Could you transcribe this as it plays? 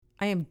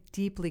I am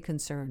deeply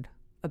concerned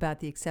about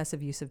the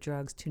excessive use of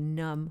drugs to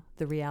numb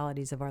the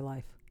realities of our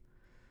life.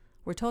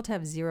 We're told to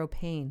have zero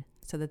pain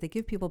so that they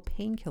give people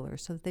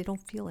painkillers so that they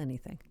don't feel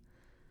anything.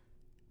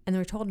 And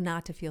we're told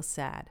not to feel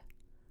sad.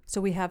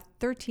 So we have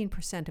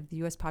 13% of the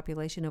U.S.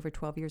 population over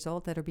 12 years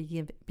old that are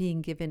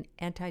being given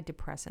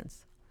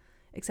antidepressants.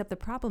 Except the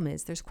problem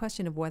is there's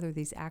question of whether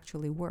these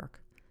actually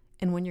work.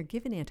 And when you're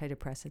given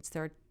antidepressants,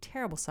 there are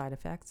terrible side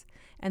effects,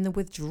 and the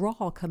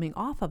withdrawal coming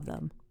off of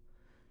them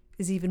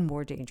is even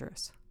more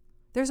dangerous.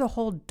 There's a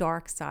whole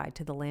dark side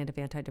to the land of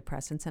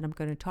antidepressants, and I'm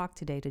going to talk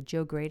today to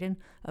Joe Graedon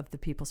of the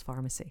People's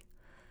Pharmacy.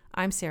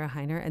 I'm Sarah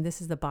Heiner, and this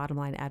is the Bottom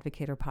Line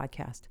Advocator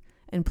podcast.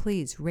 And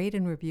please rate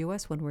and review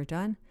us when we're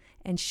done,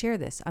 and share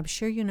this. I'm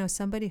sure you know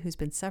somebody who's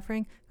been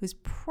suffering, who's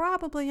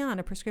probably on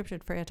a prescription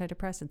for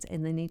antidepressants,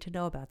 and they need to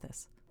know about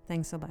this.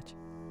 Thanks so much.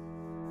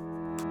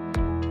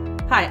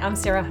 Hi, I'm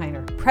Sarah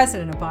Heiner,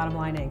 president of Bottom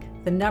Line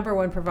Inc., the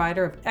 #1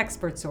 provider of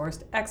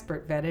expert-sourced,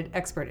 expert-vetted,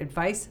 expert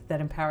advice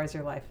that empowers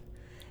your life.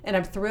 And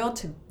I'm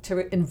thrilled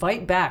to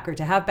invite back, or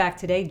to have back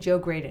today, Joe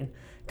Graedon,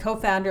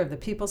 co-founder of the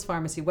People's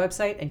Pharmacy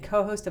website and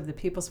co-host of the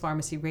People's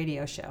Pharmacy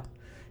radio show.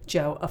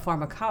 Joe, a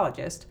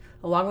pharmacologist,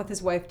 along with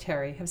his wife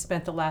Terry, have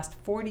spent the last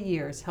 40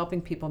 years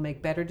helping people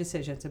make better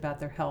decisions about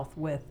their health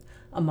with,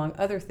 among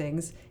other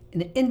things,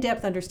 an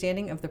in-depth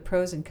understanding of the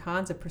pros and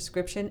cons of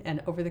prescription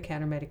and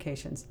over-the-counter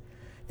medications.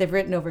 They've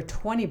written over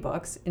 20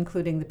 books,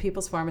 including The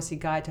People's Pharmacy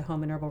Guide to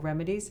Home and Herbal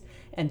Remedies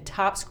and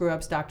Top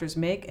Screw-Ups Doctors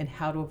Make and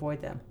How to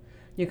Avoid Them.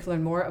 You can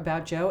learn more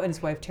about Joe and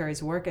his wife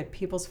Terry's work at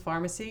People's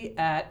Pharmacy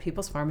at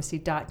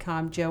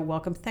peoplespharmacy.com. Joe,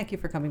 welcome. Thank you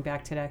for coming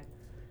back today.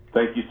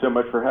 Thank you so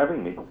much for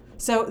having me.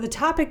 So the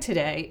topic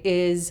today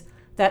is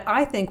that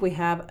I think we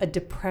have a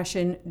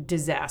depression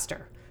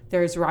disaster.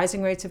 There's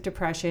rising rates of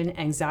depression,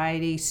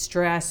 anxiety,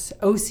 stress,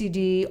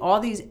 OCD, all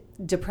these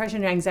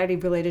depression and anxiety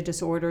related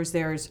disorders.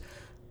 There's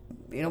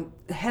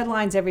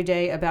headlines every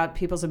day about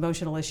people's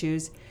emotional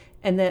issues,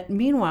 and that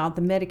meanwhile,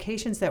 the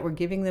medications that we're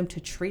giving them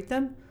to treat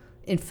them,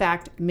 in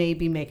fact, may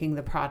be making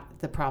the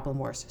problem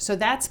worse. So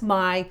that's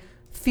my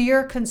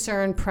fear,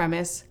 concern,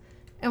 premise,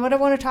 and what I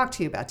want to talk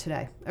to you about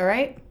today. All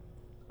right?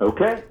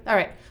 Okay. All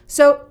right.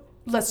 So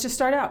let's just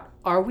start out.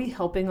 Are we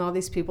helping all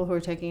these people who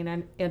are taking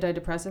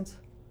antidepressants?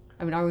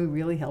 I mean, are we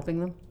really helping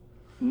them?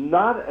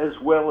 Not as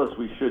well as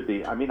we should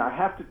be. I mean, I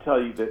have to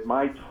tell you that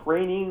my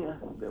training,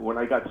 when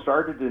I got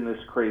started in this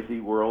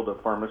crazy world of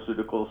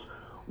pharmaceuticals,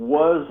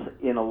 was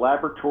in a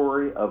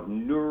laboratory of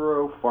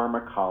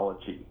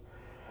neuropharmacology.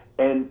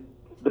 And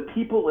the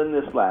people in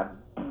this lab,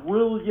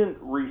 brilliant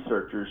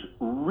researchers,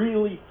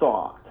 really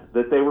thought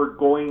that they were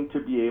going to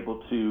be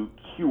able to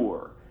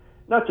cure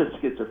not just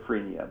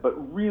schizophrenia, but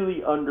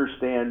really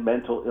understand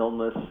mental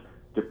illness,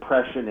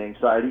 depression,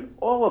 anxiety,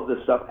 all of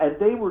this stuff. And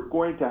they were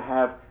going to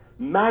have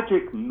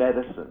magic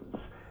medicines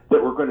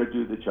that were going to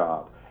do the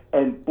job.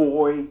 And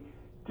boy,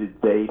 did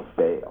they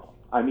fail.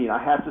 I mean,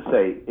 I have to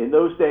say, in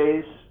those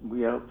days,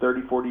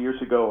 30, 40 years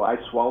ago, I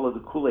swallowed the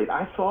Kool-Aid.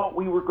 I thought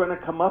we were going to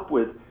come up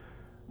with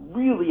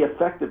really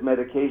effective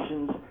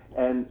medications.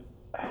 And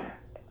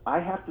I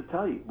have to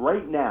tell you,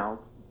 right now,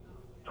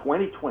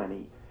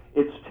 2020,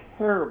 it's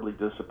terribly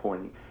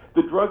disappointing.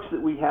 The drugs that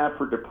we have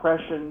for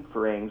depression,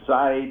 for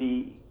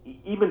anxiety,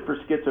 even for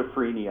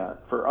schizophrenia,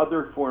 for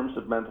other forms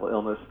of mental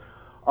illness,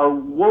 are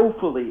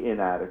woefully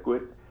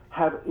inadequate,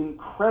 have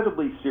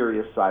incredibly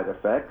serious side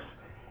effects,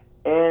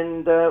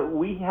 and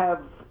we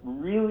have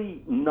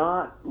really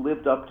not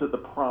lived up to the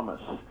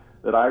promise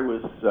that I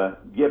was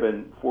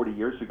given 40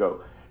 years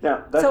ago.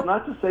 Now, that's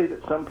not to say that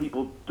some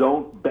people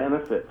don't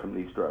benefit from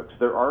these drugs.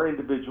 There are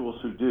individuals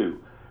who do.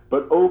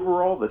 But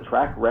overall, the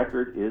track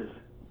record is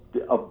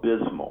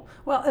abysmal.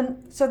 Well,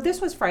 and so this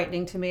was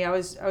frightening to me. I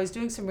was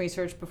doing some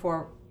research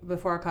before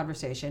our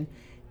conversation,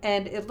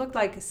 and it looked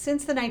like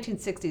since the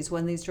 1960s,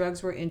 when these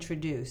drugs were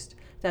introduced,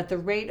 that the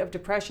rate of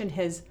depression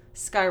has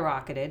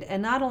skyrocketed.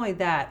 And not only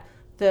that,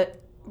 the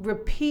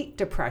repeat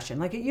depression,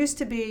 like it used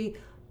to be,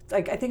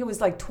 like I think it was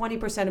like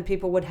 20% of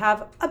people would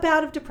have a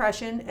bout of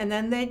depression, and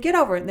then they'd get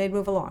over it and they'd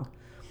move along.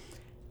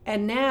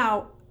 And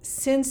now,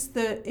 since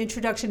the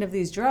introduction of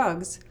these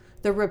drugs,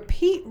 the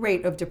repeat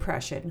rate of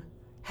depression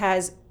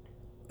has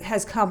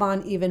come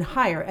on even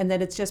higher, and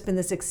that it's just been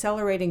this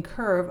accelerating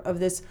curve of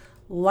this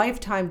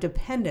lifetime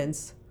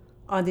dependence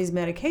on these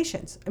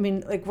medications. I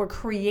mean, like we're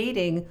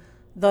creating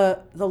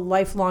the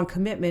lifelong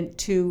commitment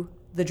to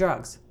the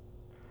drugs.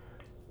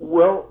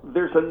 Well,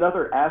 there's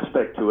another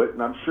aspect to it,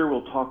 and I'm sure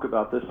we'll talk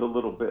about this a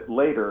little bit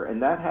later,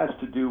 and that has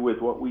to do with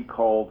what we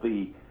call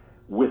the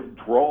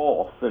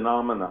withdrawal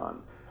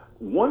phenomenon.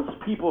 Once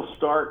people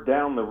start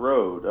down the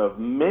road of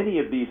many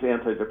of these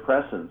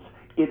antidepressants,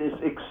 it is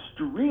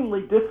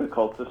extremely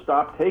difficult to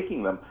stop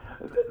taking them.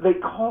 They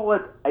call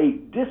it a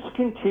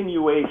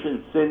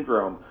discontinuation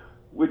syndrome,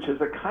 which is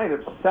a kind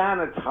of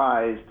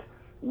sanitized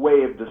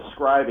way of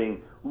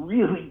describing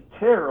really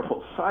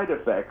terrible side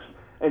effects.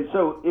 And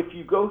so if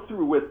you go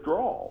through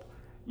withdrawal,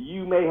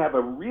 you may have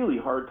a really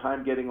hard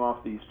time getting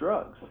off these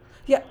drugs.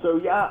 Yeah. So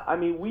I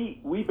mean,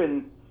 we've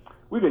been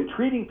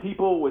treating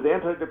people with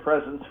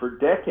antidepressants for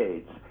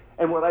decades,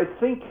 And what I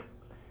think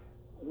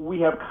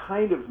we have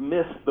kind of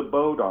missed the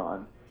boat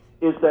on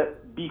is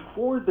that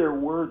before there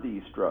were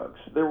these drugs,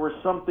 there was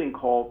something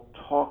called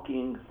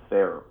talking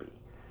therapy.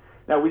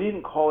 Now, we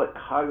didn't call it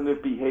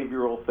cognitive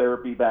behavioral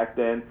therapy back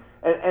then,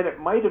 and it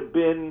might have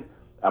been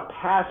a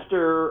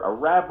pastor, a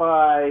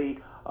rabbi,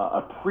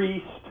 a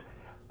priest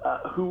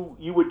who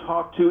you would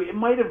talk to. It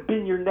might have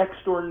been your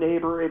next door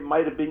neighbor. It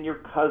might have been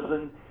your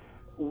cousin.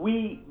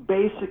 We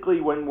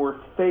basically, when we're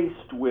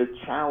faced with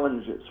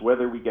challenges,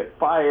 whether we get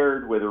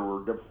fired, whether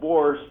we're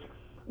divorced,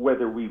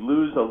 whether we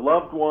lose a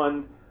loved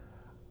one,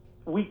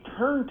 we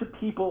turned to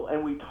people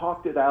and we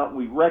talked it out, and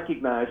we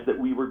recognized that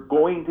we were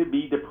going to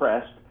be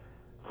depressed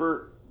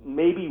for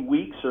maybe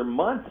weeks or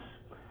months,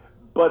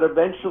 but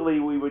eventually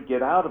we would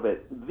get out of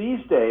it. These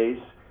days,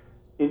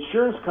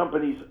 insurance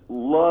companies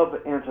love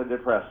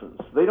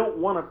antidepressants. They don't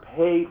want to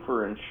pay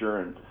for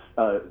insurance.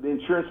 The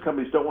insurance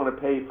companies don't want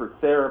to pay for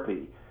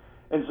therapy.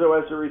 And so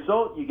as a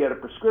result, you get a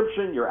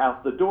prescription, you're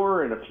out the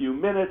door in a few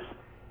minutes,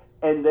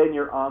 and then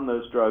you're on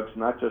those drugs,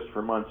 not just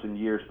for months and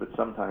years, but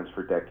sometimes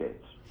for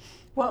decades.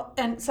 Well,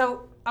 and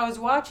so I was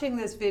watching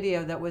this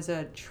video that was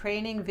a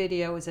training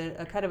video, it was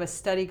a kind of a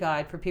study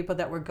guide for people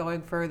that were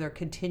going for their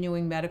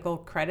continuing medical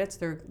credits,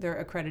 their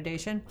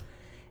accreditation.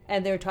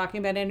 And they were talking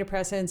about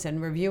antidepressants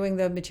and reviewing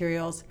the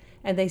materials.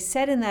 And they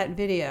said in that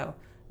video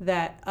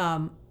that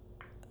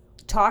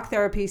talk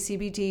therapy,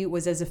 CBT,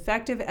 was as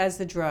effective as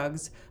the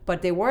drugs,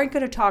 but they weren't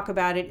going to talk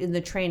about it in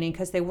the training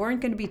because they weren't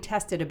going to be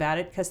tested about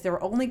it because they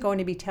were only going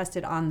to be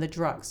tested on the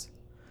drugs.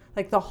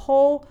 Like the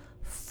whole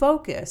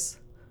focus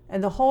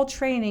and the whole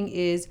training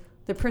is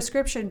the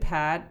prescription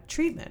pad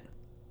treatment.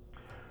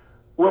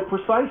 Well,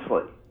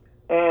 precisely.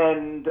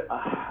 And,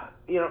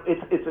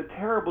 it's a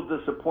terrible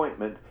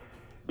disappointment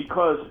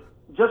because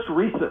just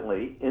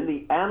recently, in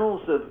the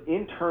Annals of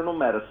Internal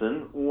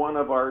Medicine, one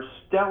of our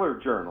stellar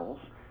journals,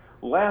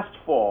 last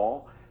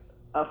fall,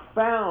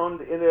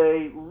 found in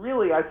a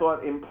really, I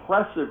thought,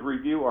 impressive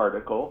review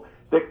article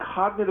that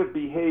cognitive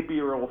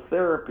behavioral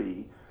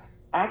therapy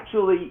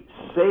actually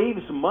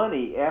saves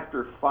money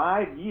after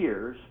 5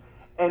 years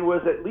and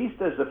was at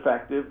least as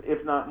effective,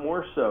 if not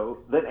more so,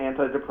 than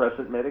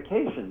antidepressant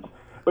medications.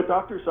 But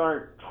doctors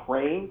aren't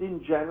trained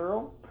in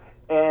general,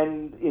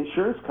 and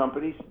insurance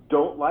companies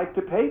don't like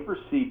to pay for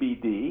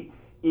CBD,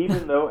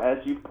 even though, as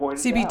you've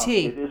pointed out,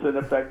 it is an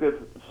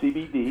effective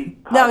CBD,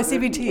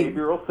 CBT.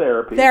 Behavioral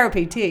therapy.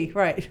 Therapy, T,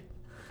 right.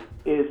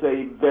 Is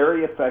a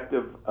very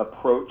effective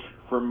approach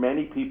for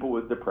many people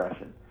with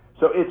depression.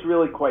 So it's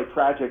really quite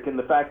tragic, and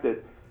the fact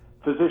that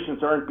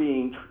physicians aren't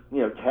being,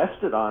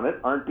 tested on it,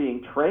 aren't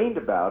being trained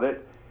about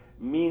it,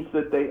 means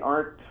that they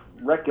aren't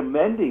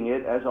recommending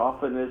it as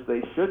often as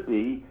they should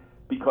be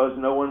because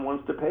no one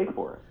wants to pay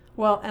for it.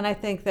 Well, and I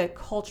think that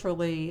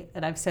culturally,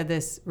 and I've said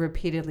this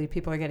repeatedly,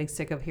 people are getting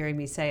sick of hearing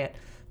me say it,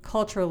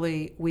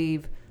 culturally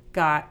we've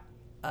got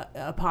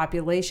a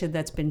population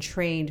that's been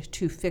trained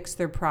to fix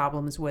their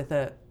problems with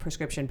a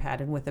prescription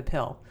pad and with a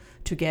pill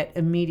to get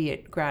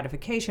immediate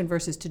gratification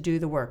versus to do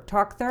the work.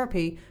 Talk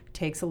therapy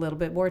takes a little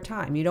bit more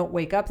time. You don't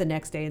wake up the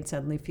next day and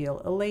suddenly feel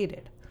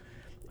elated.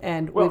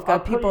 And we've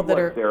got people that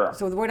are, Sarah,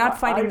 so we're not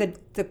fighting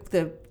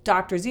the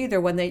doctors either.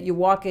 When you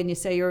walk in, you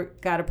say you've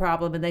got a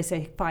problem, and they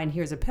say, fine,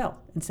 here's a pill,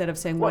 instead of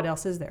saying, what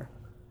else is there?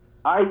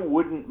 I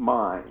wouldn't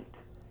mind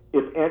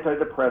if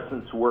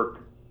antidepressants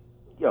worked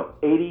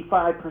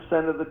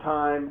 85% of the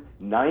time,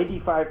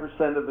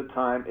 95% of the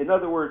time. In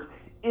other words,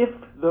 if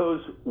those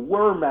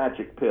were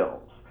magic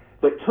pills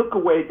that took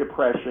away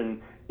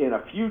depression in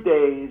a few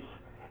days,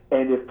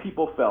 and if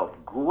people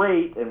felt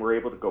great and were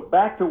able to go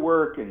back to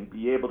work and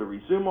be able to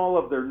resume all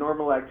of their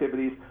normal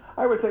activities,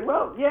 I would say,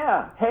 well,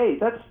 yeah, hey,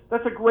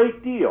 that's a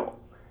great deal,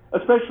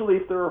 especially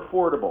if they're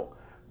affordable.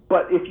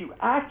 But if you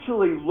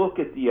actually look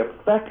at the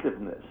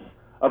effectiveness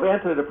of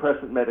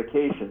antidepressant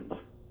medications,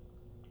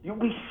 you'll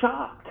be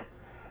shocked.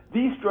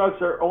 These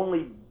drugs are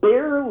only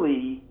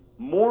barely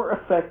more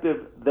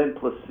effective than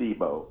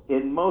placebo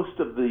in most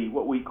of the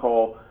what we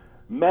call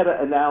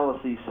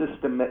meta-analysis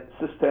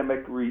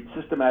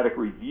systematic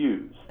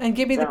reviews. And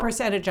give me the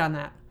percentage on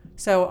that.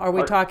 So are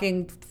we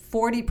talking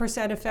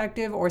 40%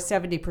 effective or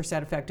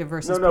 70% effective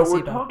versus placebo? No,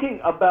 we're talking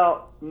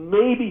about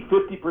maybe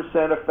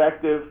 50%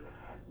 effective,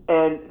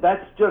 and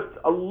that's just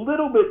a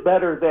little bit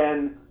better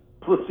than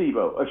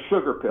placebo, a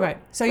sugar pill. Right.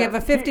 So you have a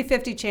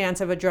 50-50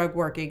 chance of a drug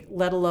working,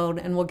 let alone,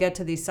 and we'll get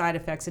to these side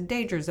effects and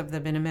dangers of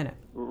them in a minute.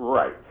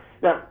 Right.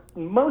 Now,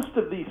 most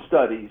of these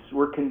studies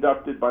were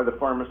conducted by the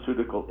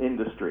pharmaceutical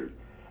industry.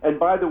 And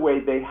by the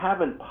way, they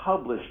haven't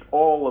published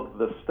all of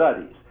the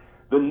studies.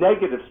 The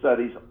negative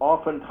studies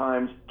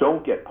oftentimes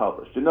don't get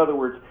published. In other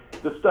words,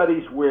 the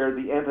studies where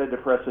the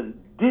antidepressant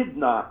did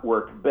not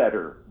work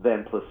better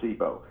than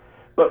placebo.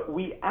 But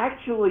we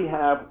actually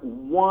have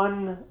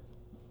one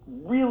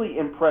really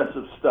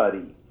impressive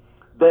study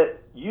that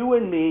you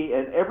and me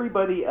and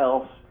everybody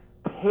else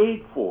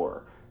paid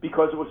for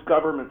because it was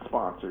government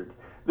sponsored.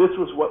 This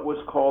was what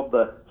was called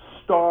the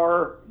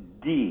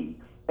STAR-D,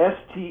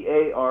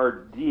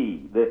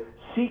 S-T-A-R-D, the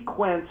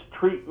Sequence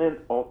Treatment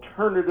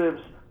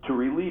Alternatives to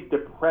Relieve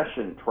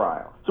Depression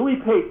trial. So we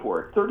paid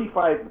for it,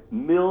 $35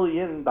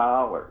 million.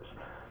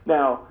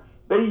 Now,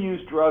 they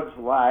use drugs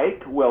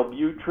like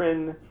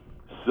Wellbutrin,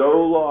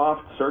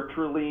 Zoloft,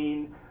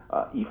 sertraline,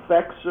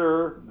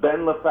 Effexor,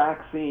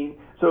 venlafaxine.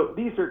 So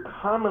these are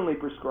commonly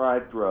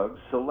prescribed drugs,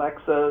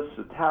 Celexa,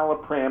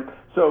 citalopram.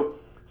 So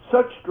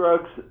such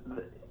drugs,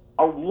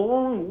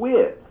 along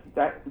with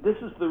that, this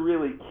is the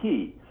really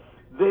key,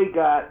 they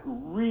got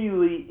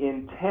really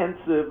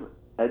intensive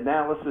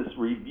analysis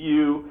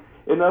review.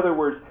 In other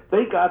words,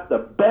 they got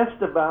the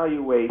best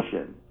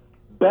evaluation,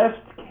 best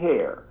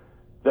care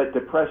that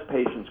depressed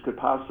patients could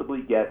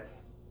possibly get,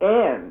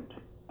 and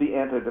the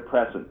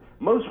antidepressant.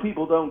 Most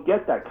people don't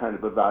get that kind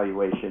of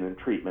evaluation and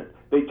treatment.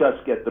 They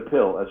just get the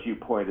pill, as you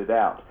pointed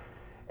out.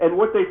 And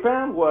what they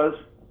found was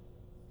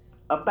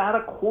about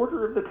a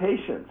quarter of the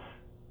patients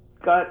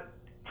got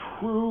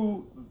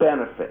true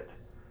benefit,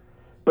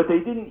 but they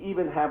didn't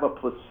even have a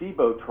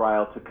placebo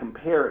trial to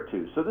compare it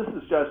to. So this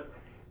is just,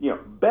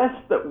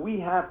 best that we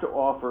have to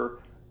offer.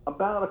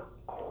 About a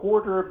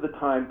quarter of the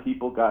time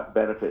people got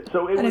benefit.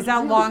 So it and was is that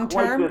really long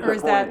term, quite or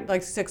is that disappointing.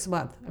 like 6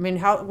 months? I mean,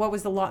 what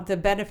was the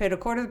benefit? A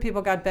quarter of the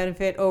people got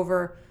benefit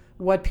over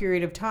what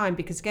period of time?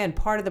 Because again,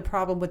 part of the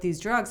problem with these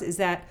drugs is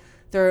that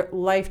they're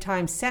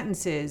lifetime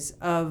sentences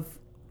of,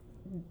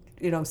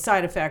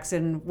 side effects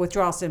and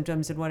withdrawal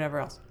symptoms and whatever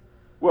else.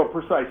 Well,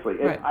 precisely.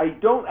 And Right. I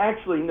don't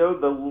actually know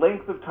the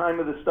length of time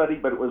of the study,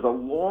 but it was a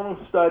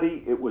long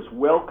study. It was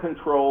well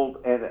controlled,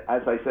 and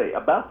as I say,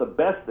 about the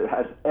best that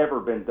has ever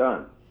been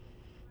done.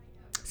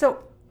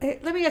 So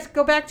let me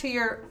go back to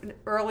your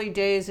early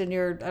days in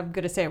your, I'm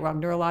going to say it wrong,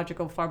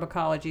 neurological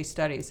pharmacology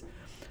studies.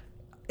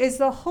 Is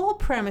the whole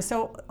premise,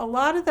 so a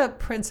lot of the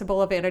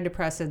principle of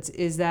antidepressants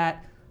is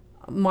that,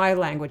 my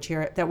language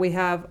here, that we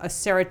have a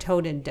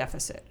serotonin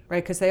deficit,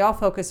 right? Because they all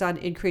focus on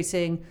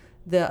increasing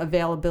the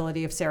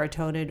availability of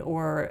serotonin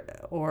or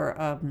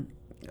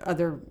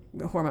other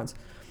hormones.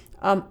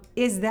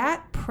 Is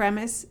that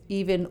premise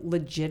even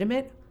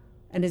legitimate?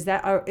 And is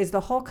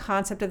the whole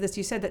concept of this?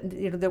 You said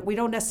that that we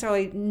don't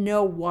necessarily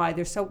know why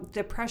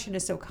depression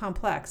is so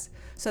complex.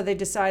 So they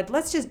decide,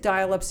 let's just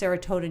dial up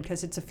serotonin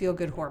because it's a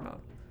feel-good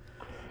hormone.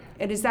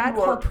 And is that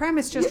whole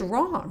premise just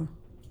wrong?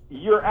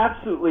 You're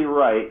absolutely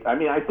right. I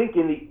mean, I think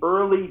in the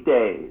early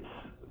days,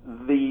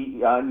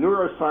 the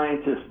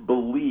neuroscientists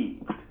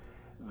believed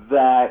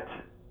that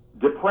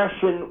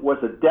depression was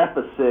a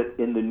deficit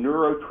in the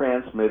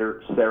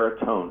neurotransmitter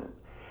serotonin.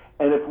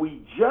 And if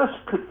we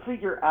just could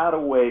figure out a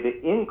way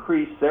to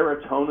increase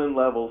serotonin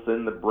levels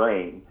in the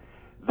brain,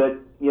 that,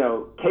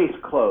 case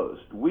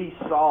closed. We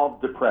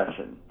solved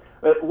depression.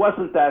 It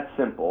wasn't that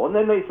simple. And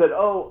then they said,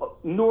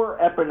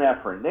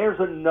 norepinephrine, there's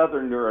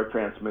another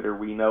neurotransmitter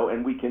we know,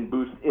 and we can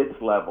boost its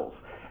levels.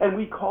 And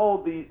we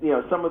called these,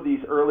 some of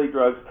these early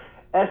drugs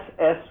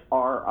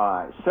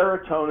SSRI,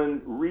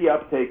 serotonin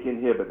reuptake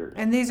inhibitors.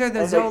 And these are the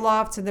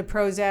Zolofts and the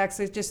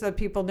Prozacs, just so that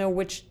people know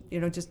which,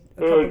 just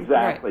a couple.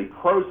 Exactly.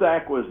 Right.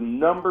 Prozac was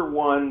number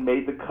one,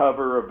 made the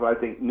cover of, I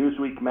think,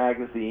 Newsweek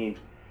magazine.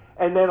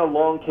 And then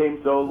along came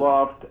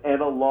Zoloft,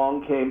 and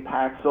along came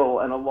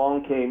Paxil, and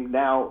along came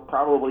now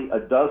probably a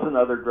dozen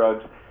other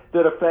drugs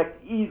that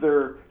affect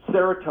either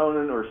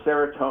serotonin or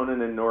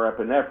serotonin and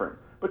norepinephrine.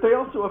 But they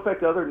also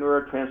affect other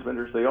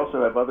neurotransmitters. They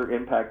also have other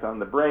impact on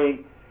the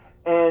brain.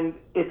 And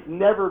it's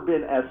never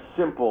been as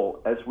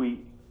simple as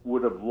we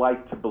would have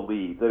liked to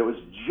believe, that it was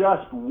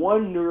just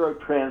one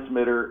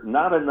neurotransmitter,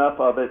 not enough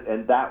of it,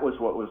 and that was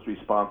what was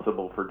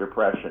responsible for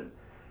depression.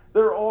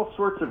 There are all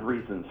sorts of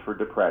reasons for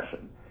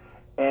depression.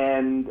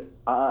 And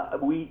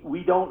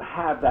we don't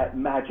have that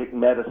magic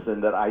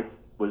medicine that I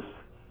was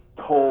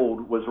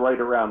told was right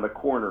around the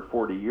corner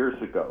 40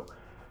 years ago.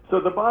 So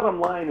the bottom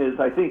line is,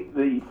 I think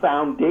the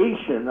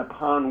foundation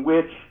upon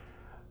which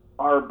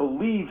our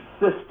belief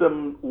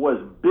system was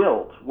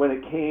built when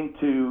it came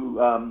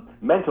to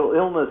mental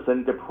illness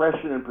and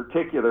depression in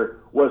particular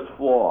was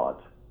flawed.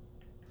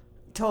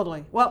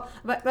 Totally. Well,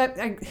 but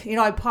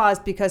I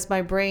paused because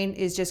my brain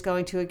is just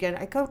going to, again,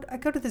 I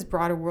go to this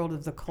broader world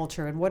of the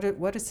culture and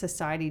what is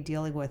society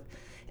dealing with,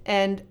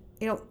 and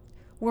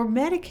we're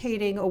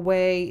medicating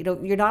away.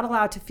 You're not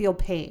allowed to feel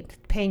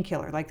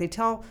painkiller. Like they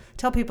tell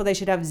people they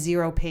should have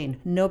zero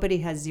pain. Nobody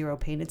has zero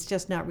pain. It's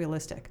just not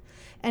realistic,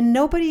 and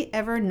nobody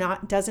ever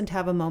doesn't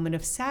have a moment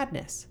of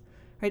sadness.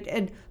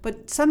 Right.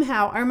 But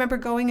somehow I remember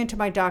going into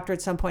my doctor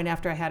at some point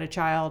after I had a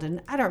child,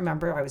 and I don't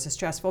remember, it was a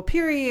stressful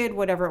period,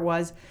 whatever it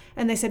was.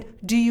 And they said,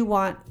 do you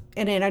want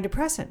an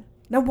antidepressant?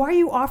 Now, why are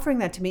you offering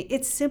that to me?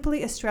 It's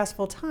simply a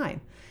stressful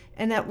time.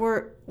 And that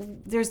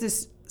there's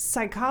this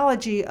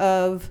psychology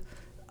of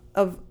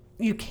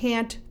you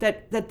can't,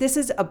 that this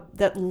is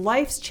that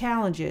life's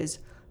challenges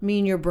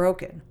mean you're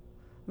broken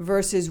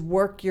versus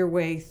work your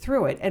way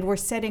through it. And we're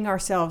setting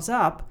ourselves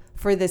up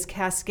for this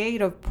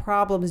cascade of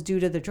problems due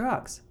to the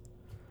drugs.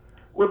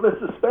 Well,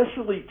 that's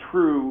especially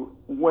true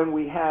when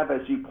we have, as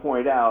you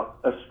point out,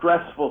 a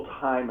stressful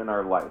time in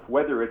our life,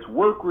 whether it's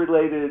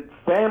work-related,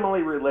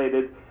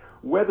 family-related,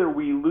 whether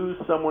we lose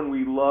someone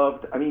we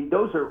loved. I mean,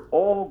 those are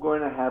all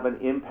going to have an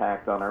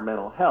impact on our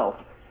mental health.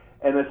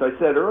 And as I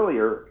said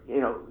earlier,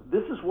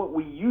 this is what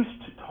we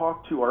used to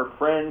talk to our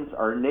friends,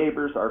 our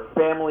neighbors, our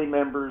family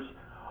members,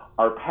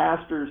 our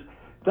pastors.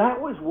 That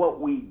was what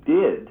we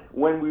did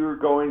when we were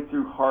going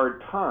through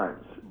hard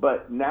times.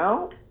 But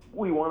now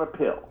we want a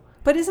pill.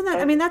 But isn't that,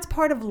 I mean, that's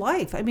part of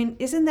life. I mean,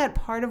 isn't that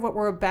part of what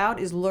we're about,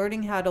 is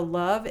learning how to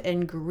love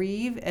and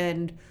grieve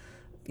and,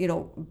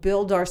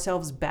 build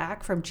ourselves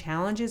back from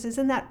challenges?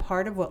 Isn't that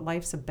part of what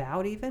life's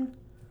about even?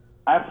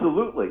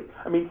 Absolutely.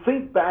 I mean,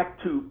 think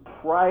back to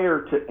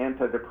prior to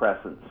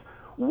antidepressants.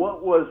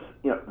 What was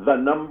the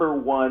number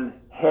one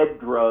head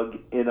drug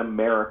in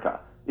America?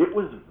 It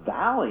was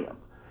Valium.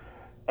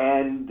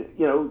 And,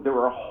 there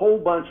were a whole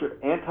bunch of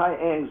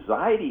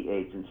anti-anxiety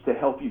agents to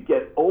help you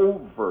get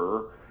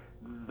over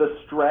the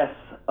stress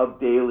of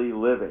daily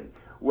living,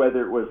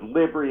 whether it was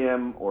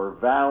Librium or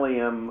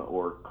Valium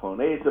or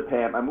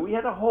clonazepam. I mean, we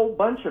had a whole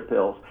bunch of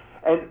pills,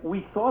 and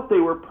we thought they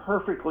were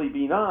perfectly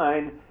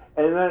benign.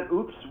 And then,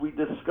 we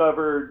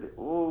discovered,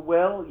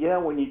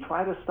 when you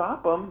try to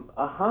stop them,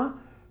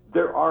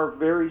 there are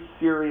very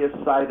serious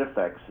side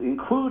effects,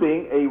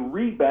 including a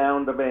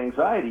rebound of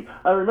anxiety.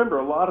 I remember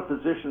a lot of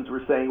physicians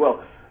were saying,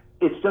 well,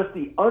 it's just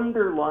the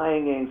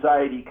underlying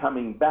anxiety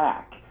coming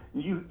back.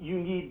 You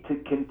need to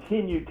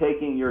continue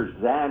taking your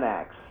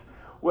Xanax.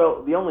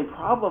 Well, the only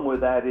problem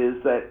with that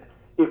is that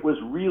it was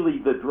really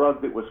the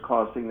drug that was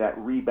causing that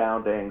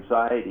rebound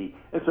anxiety.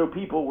 And so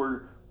people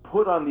were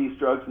put on these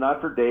drugs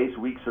not for days,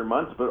 weeks, or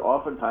months, but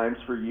oftentimes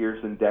for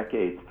years and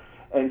decades.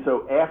 And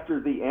so after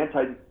the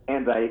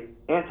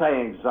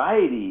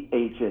anti-anxiety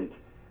agent,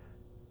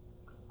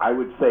 I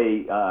would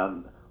say,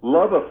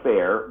 love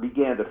affair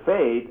began to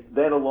fade,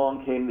 then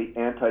along came the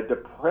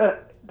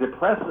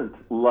antidepressant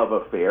love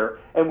affair,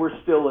 and we're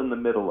still in the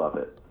middle of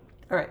it.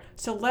 All right,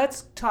 so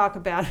let's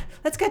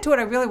get to what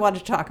I really wanted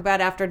to talk about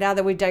now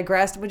that we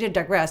digressed. We did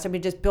digress.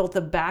 Just built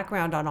the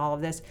background on all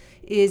of this,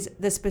 is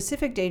the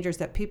specific dangers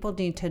that people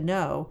need to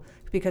know,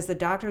 because the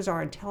doctors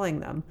aren't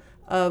telling them,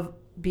 of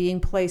being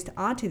placed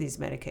onto these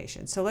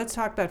medications. So let's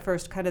talk about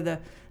first kind of the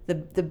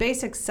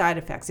basic side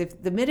effects.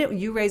 If the minute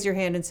you raise your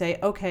hand and say,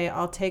 okay,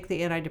 I'll take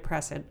the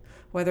antidepressant,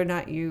 whether or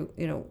not you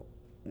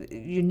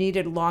need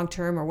it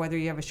long-term or whether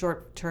you have a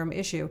short-term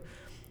issue,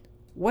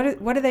 what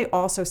are they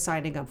also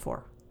signing up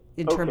for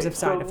in terms of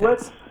side effects?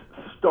 Let's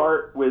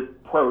start with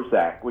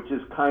Prozac, which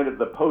is kind of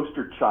the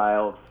poster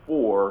child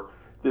for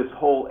this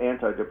whole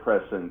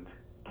antidepressant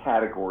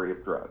category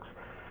of drugs.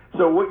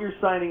 So what you're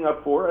signing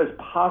up for as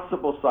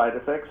possible side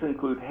effects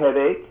include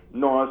headache,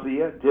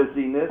 nausea,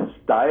 dizziness,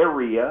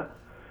 diarrhea,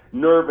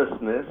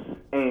 nervousness,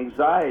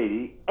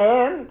 anxiety,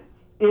 and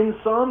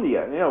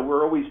insomnia.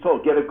 We're always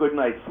told get a good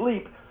night's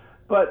sleep,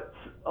 but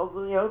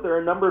there are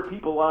a number of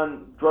people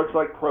on drugs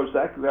like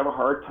Prozac who have a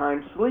hard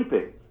time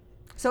sleeping.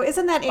 So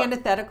isn't that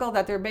antithetical,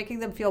 that they're making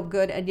them feel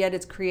good and yet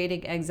it's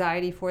creating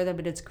anxiety for them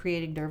and it's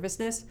creating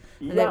nervousness?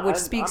 Which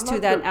speaks to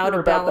that out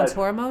of balance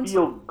hormones?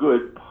 Feel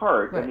good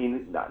part. Right. I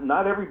mean,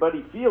 not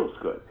everybody feels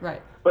good.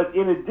 Right. But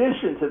in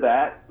addition to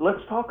that,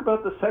 let's talk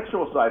about the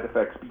sexual side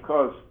effects,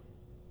 because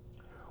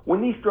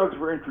when these drugs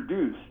were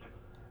introduced,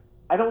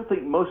 I don't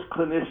think most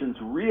clinicians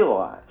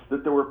realized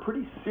that there were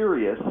pretty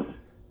serious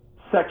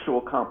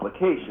sexual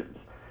complications.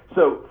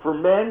 So for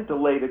men,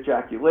 delayed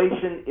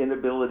ejaculation,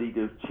 inability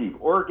to achieve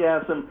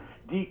orgasm,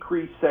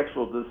 decreased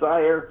sexual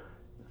desire.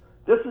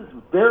 This is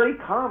very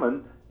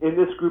common in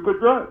this group of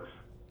drugs.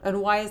 And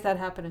why is that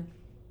happening?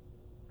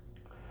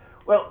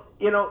 Well,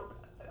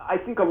 I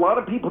think a lot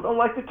of people don't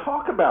like to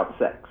talk about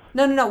sex.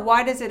 No.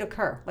 Why does it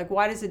occur?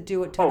 Why does it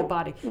do it to the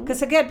body?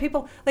 Because again,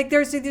 people,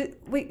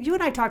 you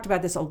and I talked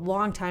about this a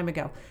long time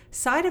ago.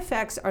 Side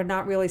effects are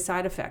not really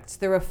side effects.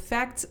 They're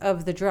effects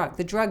of the drug.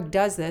 The drug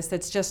does this.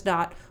 That's just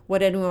not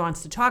what anyone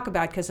wants to talk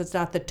about because it's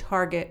not the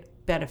target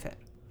benefit.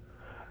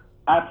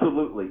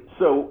 Absolutely.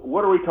 So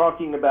what are we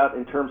talking about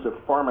in terms of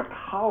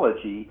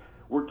pharmacology?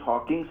 We're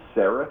talking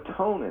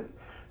serotonin.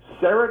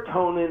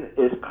 Serotonin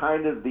is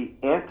kind of the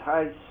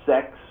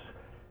anti-sex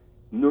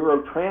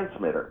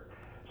neurotransmitter.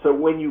 So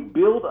when you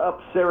build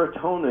up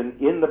serotonin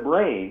in the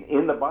brain,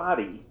 in the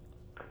body,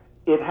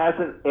 it has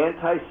an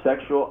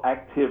anti-sexual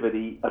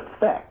activity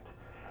effect.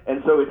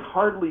 And so it's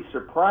hardly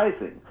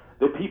surprising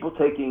that people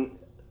taking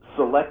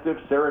selective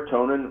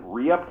serotonin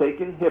reuptake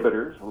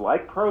inhibitors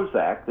like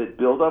Prozac that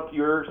build up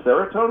your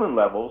serotonin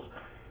levels,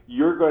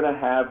 you're going to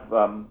have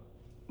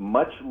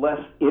much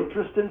less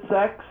interest in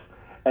sex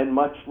and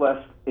much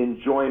less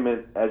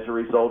enjoyment as a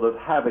result of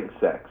having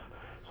sex.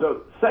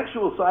 So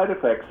sexual side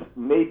effects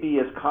may be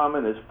as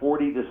common as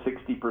 40 to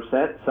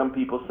 60%. Some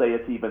people say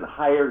it's even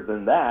higher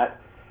than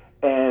that.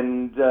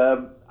 And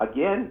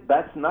again,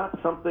 that's not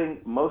something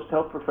most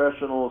health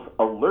professionals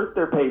alert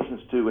their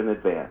patients to in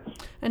advance.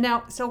 And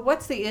now, so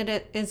what's the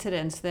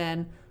incidence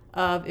then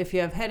of, if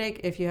you have headache,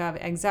 if you have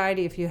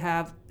anxiety, if you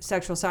have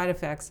sexual side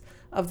effects,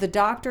 of the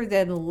doctor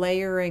then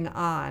layering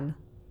on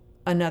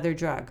another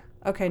drug?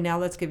 Okay, now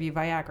let's give you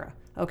Viagra.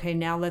 Okay,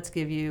 now let's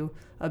give you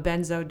a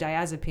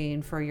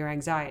benzodiazepine for your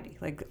anxiety.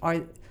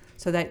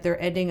 So that they're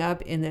ending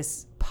up in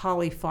this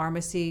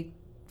polypharmacy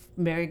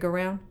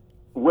merry-go-round?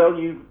 Well,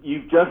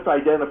 you've just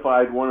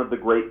identified one of the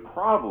great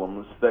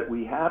problems that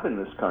we have in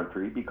this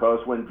country,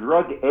 because when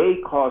drug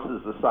A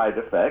causes a side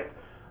effect,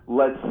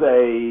 let's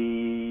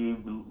say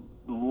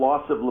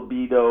loss of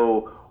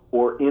libido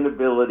or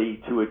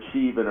inability to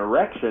achieve an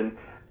erection,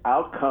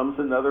 out comes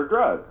another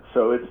drug.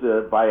 So it's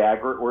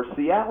Viagra or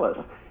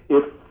Cialis.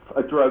 If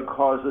a drug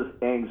causes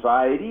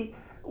anxiety,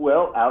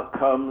 well, out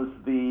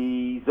comes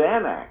the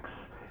Xanax.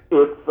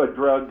 If a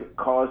drug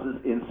causes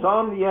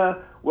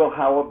insomnia, well,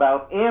 how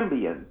about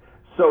Ambien?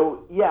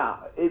 So, yeah,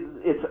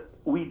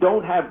 we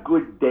don't have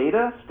good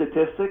data,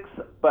 statistics,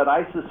 but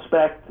I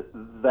suspect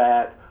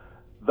that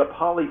the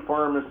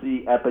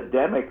polypharmacy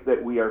epidemic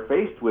that we are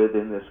faced with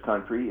in this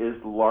country is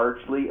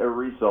largely a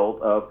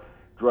result of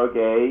drug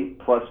A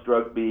plus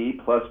drug B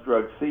plus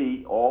drug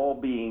C all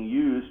being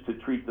used to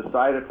treat the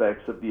side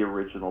effects of the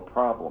original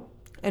problem.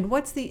 And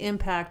what's the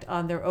impact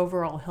on their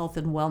overall health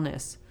and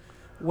wellness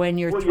when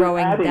you're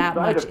throwing that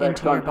much into your body? Side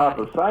effects on top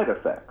of side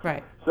effects.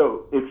 Right.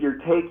 So if you're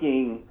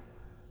taking,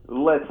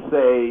 let's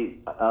say,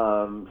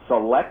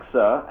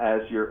 Celexa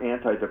as your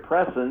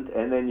antidepressant,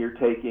 and then you're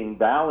taking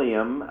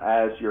Valium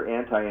as your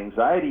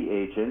anti-anxiety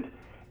agent,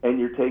 and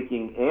you're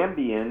taking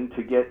Ambien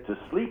to get to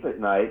sleep at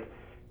night,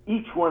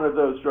 each one of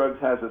those drugs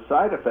has a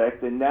side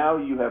effect, and now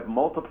you have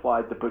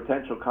multiplied the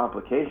potential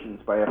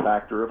complications by a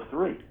factor of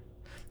 3.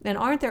 And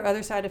aren't there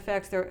other side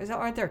effects?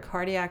 Aren't there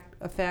cardiac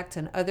effects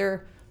and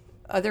other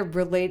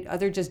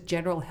just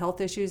general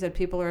health issues that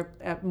people are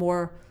at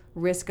more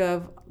risk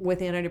of with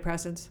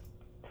antidepressants?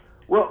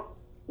 Well,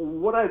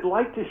 what I'd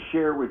like to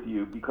share with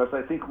you, because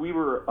I think we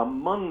were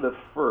among the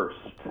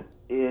first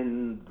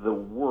in the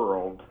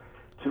world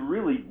to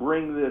really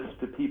bring this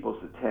to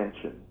people's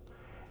attention,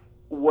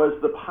 was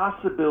the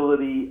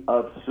possibility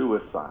of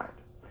suicide.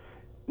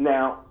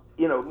 Now,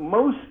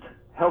 most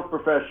health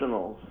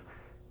professionals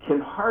can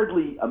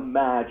hardly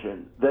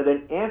imagine that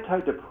an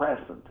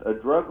antidepressant, a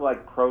drug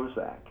like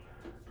Prozac,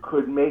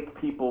 could make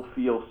people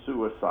feel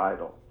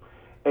suicidal.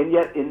 And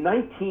yet in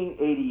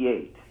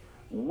 1988,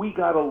 we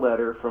got a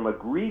letter from a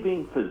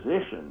grieving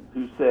physician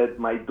who said,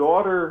 my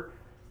daughter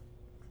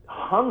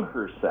hung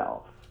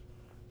herself,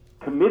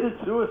 committed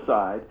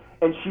suicide,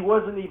 and she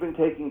wasn't even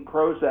taking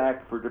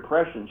Prozac for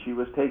depression. She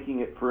was taking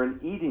it for an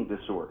eating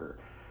disorder.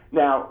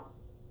 Now,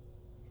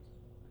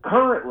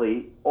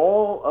 currently,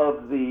 all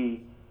of the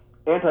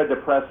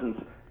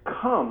antidepressants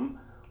come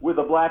with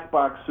a black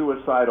box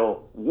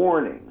suicidal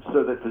warning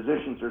so that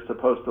physicians are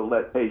supposed to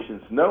let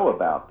patients know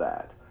about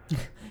that.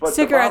 But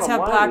cigarettes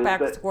have black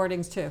box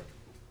warnings too.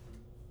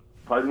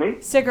 Pardon me?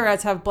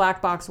 Cigarettes have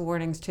black box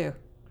warnings too.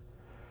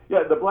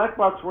 Yeah, the black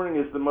box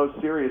warning is the most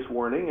serious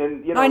warning,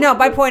 and I know.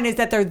 My point is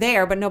that they're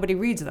there, but nobody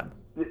reads them.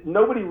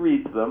 Nobody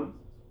reads them,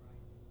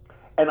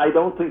 and I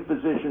don't think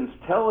physicians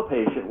tell a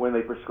patient when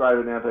they prescribe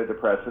an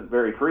antidepressant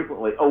very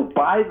frequently, oh,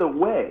 by the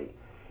way,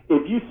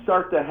 if you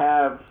start to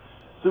have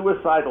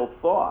suicidal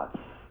thoughts,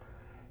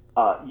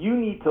 you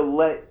need to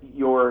let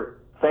your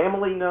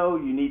family know,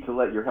 you need to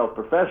let your health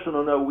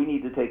professional know, we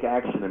need to take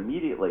action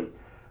immediately.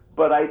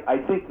 But I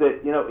think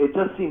that, it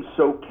just seems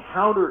so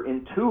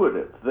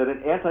counterintuitive that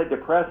an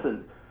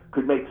antidepressant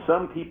could make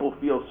some people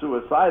feel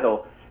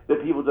suicidal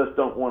that people just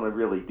don't want to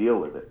really deal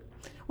with it.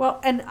 Well,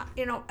 and,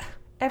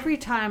 every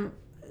time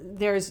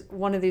there's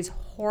one of these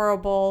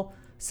horrible,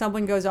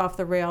 someone goes off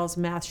the rails,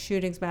 mass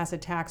shootings, mass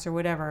attacks, or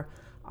whatever,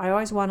 I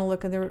always want to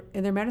look in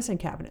their medicine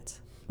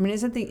cabinets. I mean,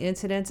 isn't the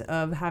incidence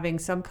of having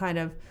some kind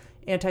of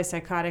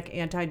antipsychotic,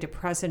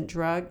 antidepressant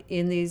drug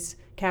in these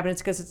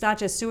cabinets, because it's not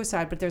just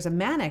suicide, but there's a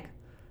manic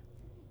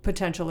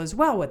potential as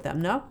well with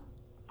them, no?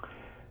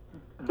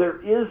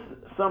 There is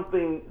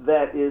something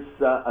that is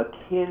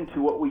akin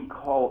to what we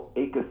call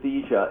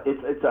akathisia.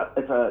 It's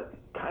a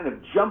kind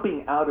of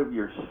jumping out of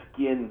your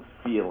skin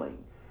feeling.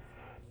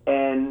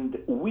 And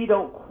we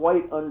don't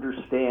quite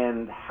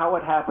understand how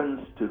it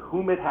happens, to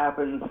whom it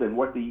happens, and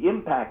what the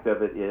impact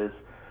of it is.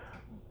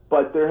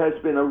 But there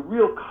has been a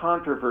real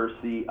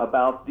controversy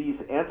about these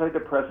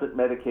antidepressant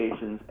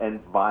medications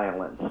and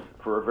violence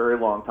for a very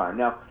long time.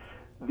 Now,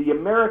 the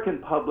American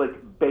public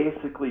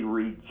basically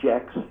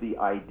rejects the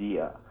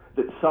idea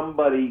that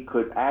somebody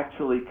could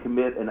actually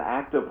commit an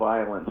act of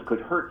violence,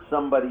 could hurt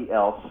somebody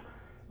else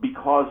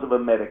because of a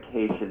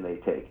medication they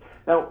take.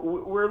 Now,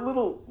 we're a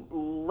little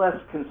less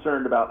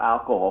concerned about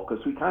alcohol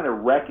because we kind of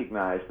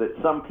recognize that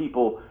some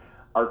people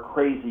are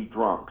crazy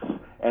drunks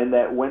and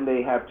that when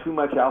they have too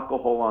much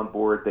alcohol on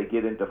board, they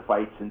get into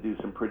fights and do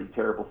some pretty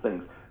terrible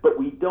things. But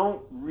we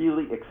don't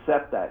really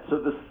accept that. So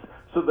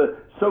the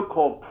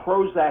so-called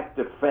Prozac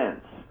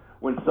defense,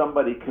 when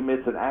somebody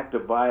commits an act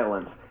of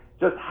violence,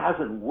 just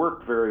hasn't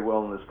worked very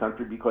well in this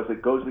country because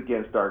it goes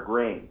against our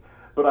grain.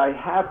 But I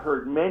have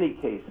heard many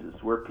cases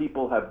where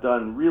people have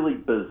done really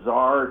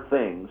bizarre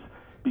things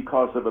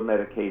because of a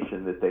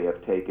medication that they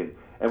have taken.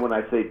 And when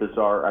I say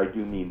bizarre, I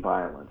do mean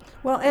violence.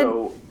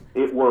 So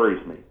it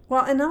worries me.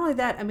 Well, and not only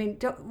that, I mean,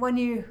 when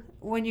you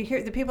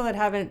hear the people that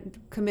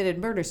haven't committed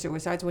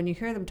murder-suicides, when you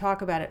hear them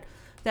talk about it,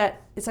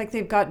 that it's like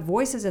they've got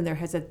voices in their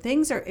heads that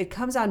it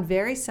comes on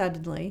very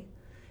suddenly,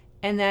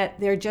 and that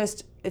they're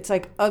just, it's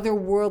like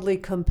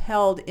otherworldly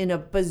compelled in a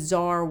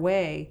bizarre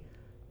way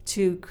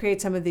to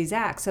create some of these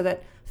acts, so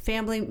that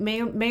family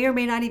may or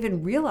may not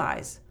even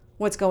realize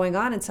what's going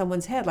on in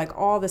someone's head. Like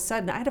all of a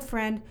sudden, I had a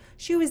friend,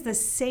 she was the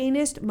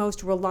sanest,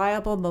 most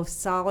reliable,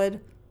 most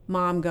solid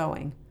mom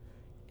going,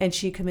 and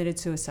she committed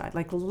suicide,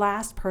 like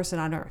last person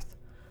on earth.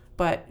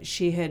 But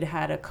she had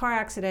had a car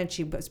accident.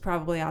 She was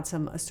probably on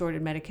some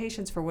assorted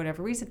medications for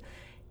whatever reason,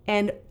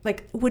 and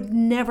like would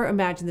never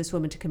imagine this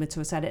woman to commit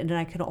suicide. And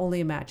I can only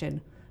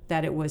imagine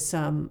that it was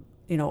some,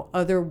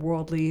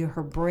 otherworldly,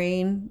 her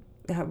brain,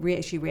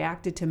 she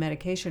reacted to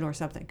medication or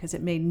something, because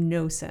it made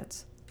no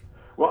sense.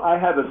 Well, I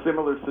had a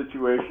similar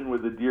situation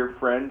with a dear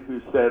friend who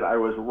said, I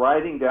was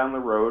riding down the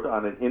road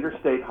on an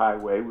interstate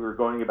highway. We were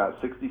going about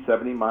 60,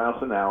 70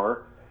 miles an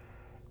hour.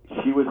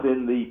 She was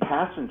in the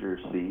passenger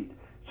seat.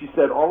 She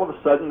said, all of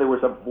a sudden there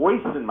was a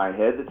voice in my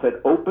head that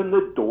said, open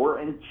the door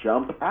and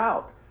jump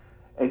out.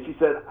 And she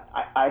said,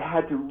 I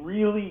had to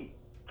really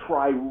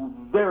try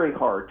very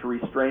hard to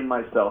restrain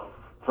myself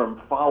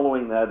from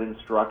following that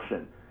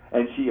instruction.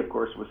 And she, of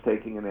course, was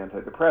taking an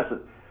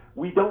antidepressant.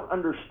 We don't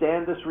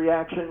understand this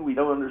reaction. We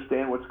don't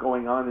understand what's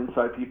going on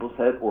inside people's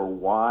head or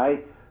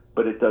why,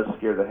 but it does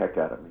scare the heck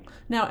out of me.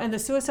 Now, and the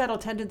suicidal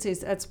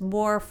tendencies, that's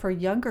more for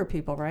younger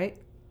people, right?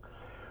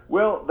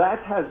 Well,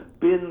 that has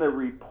been the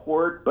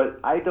report, but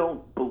I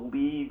don't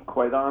believe,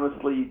 quite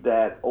honestly,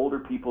 that older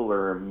people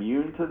are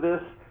immune to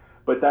this.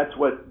 But that's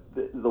what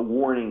the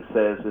warning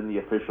says in the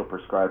official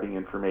prescribing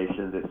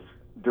information that's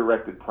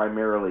directed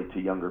primarily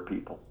to younger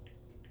people.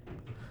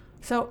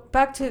 So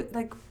back to,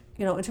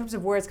 in terms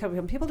of where it's coming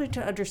from, people need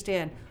to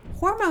understand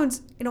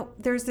hormones.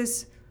 There's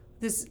this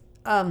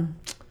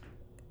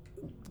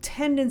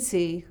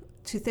tendency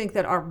to think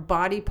that our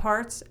body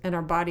parts and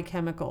our body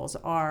chemicals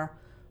are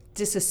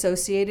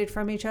disassociated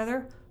from each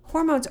other.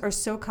 Hormones are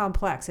so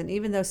complex, and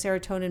even though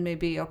serotonin may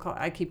be,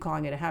 I keep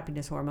calling it a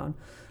happiness hormone,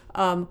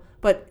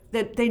 but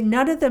that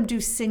none of them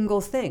do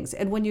single things.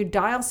 And when you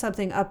dial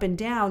something up and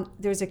down,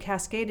 there's a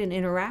cascade and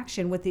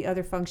interaction with the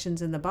other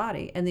functions in the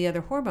body and the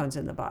other hormones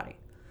in the body.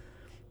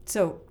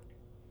 So,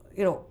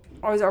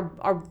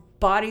 our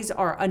bodies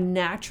are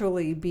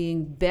unnaturally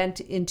being bent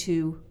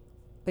into,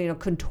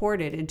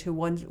 contorted into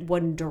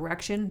one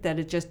direction that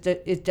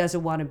it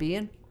doesn't want to be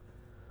in.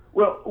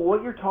 Well,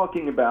 what you're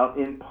talking about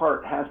in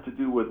part has to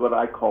do with what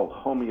I call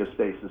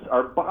homeostasis.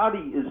 Our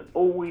body is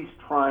always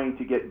trying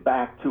to get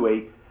back to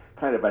a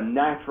kind of a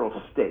natural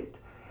state.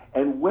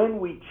 And when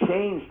we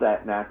change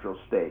that natural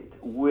state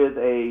with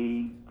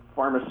a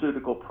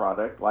pharmaceutical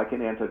product like an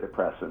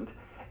antidepressant,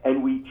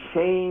 and we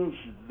change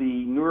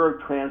the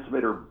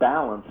neurotransmitter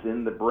balance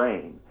in the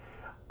brain,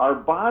 our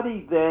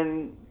body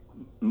then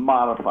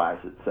modifies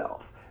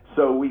itself.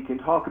 So we can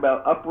talk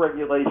about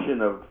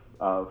upregulation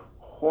of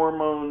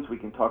hormones, we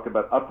can talk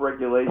about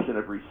upregulation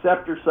of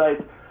receptor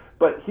sites,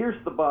 but here's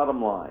the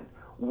bottom line.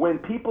 When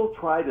people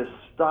try to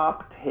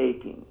stop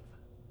taking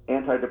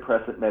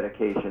antidepressant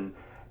medication,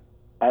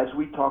 as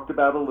we talked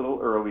about a little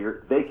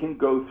earlier, they can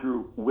go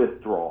through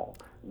withdrawal.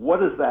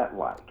 What is that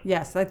like?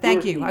 Yes,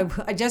 thank you.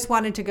 I just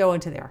wanted to go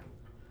into there.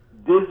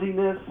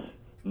 Dizziness,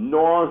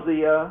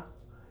 nausea,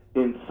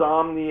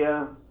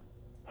 insomnia,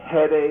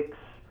 headaches,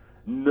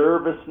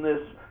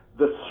 nervousness.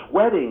 The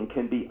sweating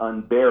can be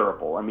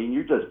unbearable. I mean,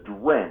 you're just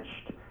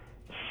drenched.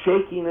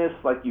 Shakiness,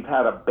 like you've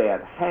had a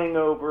bad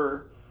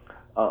hangover,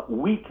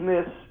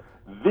 weakness,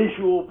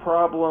 visual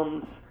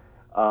problems.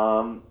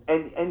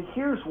 And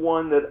here's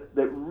one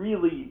that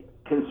really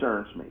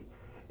concerns me.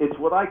 It's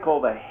what I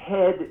call the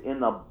head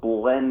in a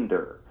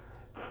blender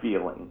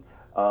feeling.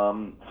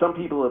 Some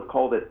people have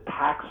called it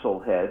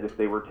Paxil head if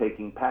they were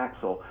taking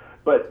Paxil,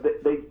 but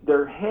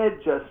their head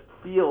just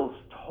feels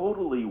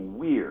totally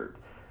weird.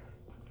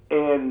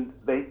 And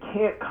they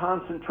can't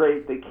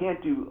concentrate, they can't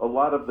do a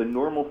lot of the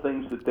normal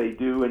things that they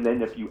do, and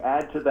then if you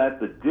add to that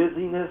the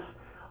dizziness,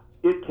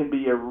 it can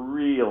be a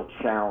real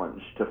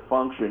challenge to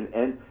function.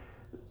 And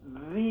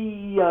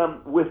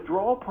the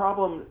withdrawal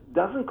problem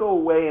doesn't go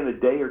away in a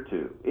day or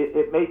two.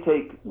 It may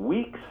take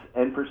weeks,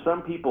 and for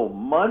some people,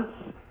 months.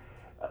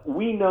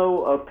 We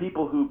know of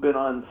people who've been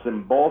on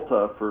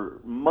Cymbalta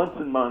for months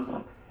and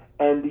months,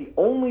 and the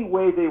only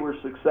way they were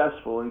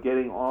successful in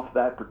getting off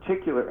that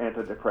particular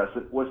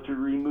antidepressant was to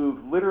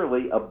remove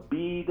literally a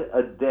bead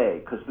a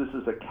day, because this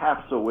is a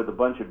capsule with a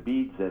bunch of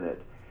beads in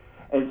it.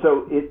 And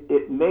so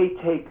it may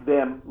take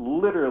them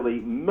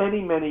literally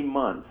many, many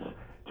months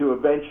to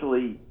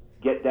eventually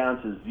get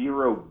down to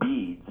 0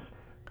 beads,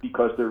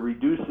 because they're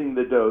reducing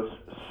the dose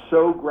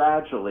so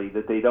gradually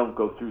that they don't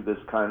go through this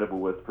kind of a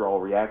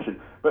withdrawal reaction.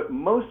 But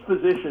most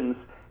physicians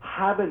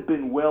haven't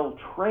been well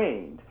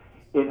trained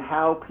in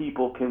how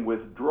people can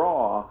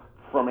withdraw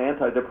from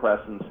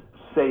antidepressants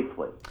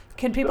safely.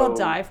 Can people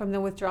die from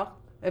the withdrawal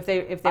if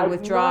they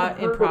withdraw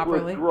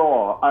improperly?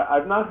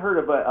 I've not heard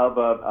of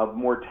a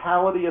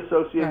mortality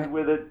associated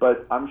with it,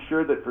 but I'm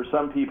sure that for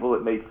some people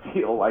it may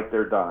feel like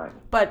they're dying.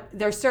 But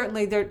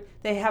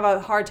they have a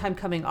hard time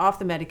coming off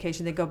the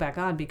medication they go back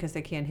on because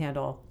they can't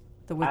handle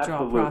the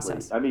withdrawal Absolutely.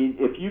 process. I mean,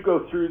 if you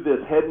go through this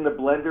head in the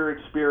blender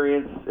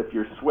experience, if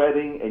you're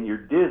sweating and you're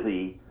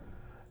dizzy,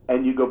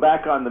 and you go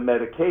back on the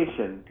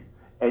medication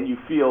and you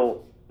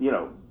feel,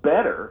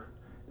 better,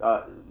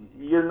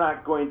 you're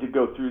not going to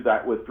go through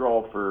that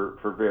withdrawal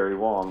for very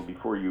long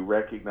before you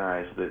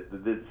recognize that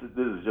this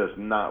is just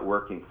not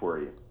working for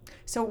you.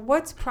 So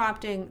what's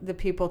prompting the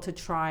people to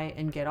try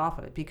and get off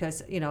of it?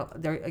 Because,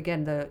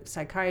 again, the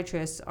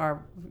psychiatrists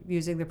are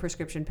using the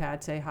prescription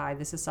pad, say, hi,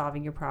 this is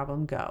solving your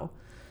problem, go.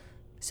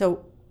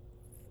 So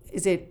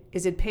is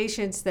it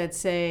patients that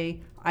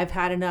say, I've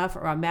had enough,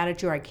 or I'm mad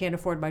at you, or I can't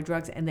afford my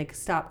drugs, and they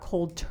stop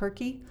cold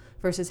turkey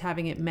versus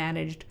having it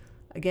managed,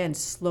 again,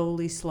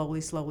 slowly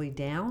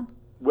down?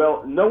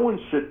 Well, no one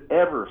should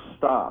ever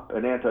stop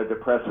an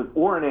antidepressant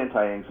or an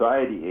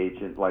anti-anxiety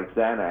agent like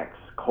Xanax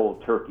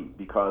cold turkey,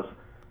 because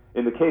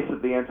in the case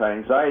of the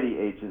anti-anxiety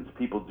agents,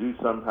 people do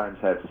sometimes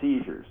have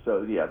seizures.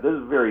 So, yeah, this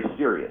is very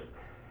serious.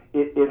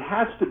 It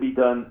has to be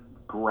done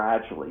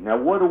gradually. Now,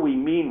 what do we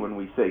mean when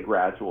we say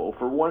gradual?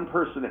 For one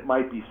person, it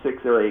might be 6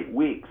 or 8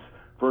 weeks.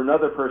 For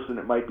another person,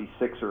 it might be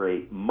 6 or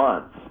 8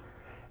 months.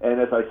 And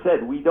as I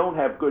said, we don't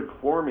have good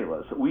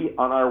formulas.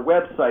 On our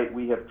website,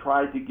 we have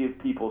tried to give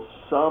people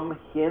some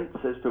hints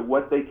as to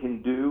what they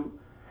can do,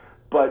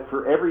 but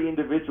for every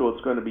individual,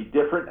 it's going to be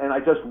different. And I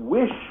just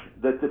wish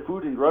that the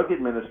Food and Drug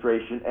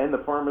Administration and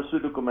the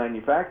pharmaceutical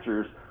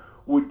manufacturers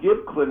would give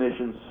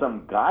clinicians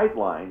some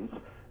guidelines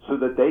so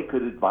that they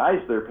could advise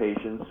their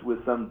patients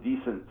with some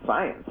decent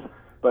science.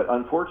 But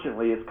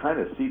unfortunately, it's kind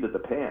of seat of the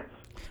pants.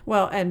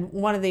 Well, and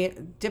one of the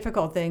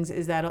difficult things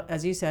is that,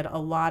 as you said, a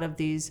lot of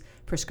these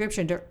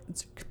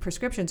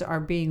prescriptions are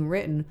being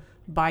written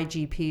by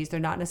GPs. They're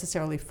not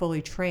necessarily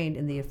fully trained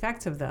in the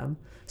effects of them,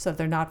 so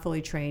they're not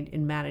fully trained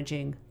in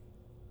managing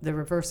the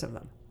reverse of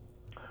them.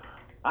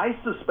 I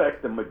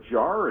suspect the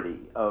majority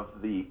of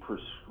the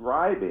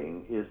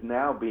prescribing is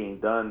now being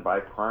done by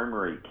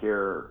primary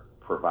care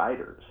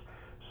providers.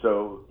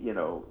 So,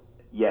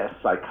 yes,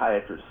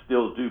 psychiatrists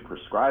still do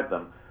prescribe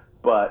them,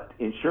 but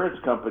insurance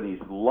companies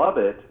love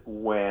it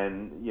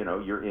when,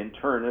 your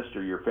internist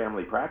or your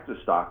family practice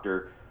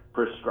doctor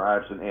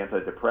prescribes an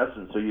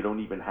antidepressant, so you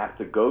don't even have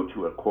to go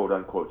to a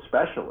quote-unquote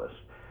specialist.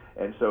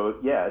 And so,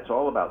 yeah, it's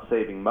all about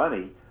saving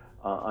money.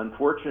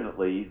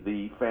 Unfortunately,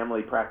 the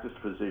family practice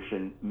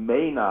physician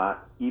may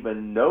not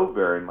even know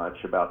very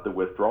much about the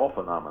withdrawal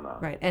phenomenon.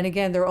 Right. And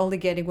again, they're only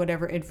getting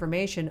whatever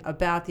information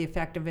about the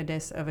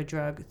effectiveness of a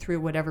drug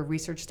through whatever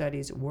research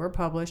studies were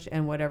published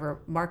and whatever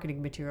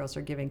marketing materials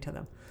are giving to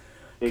them.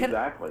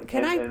 Exactly.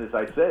 And as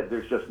I said,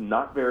 there's just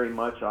not very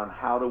much on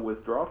how to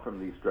withdraw from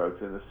these drugs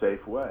in a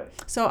safe way.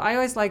 So I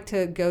always like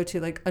to go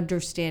to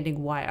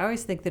understanding why. I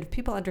always think that if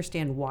people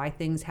understand why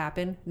things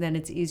happen, then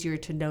it's easier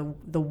to know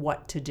the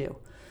what to do.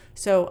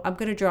 So I'm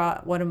going to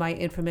draw one of my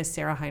infamous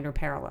Sarah Hiner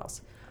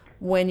parallels.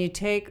 When you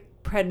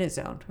take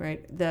prednisone,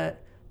 right, the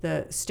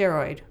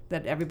steroid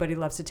that everybody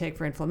loves to take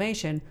for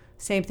inflammation,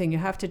 same thing. You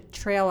have to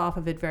trail off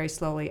of it very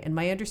slowly. And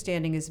my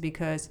understanding is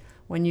because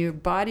when your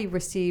body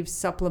receives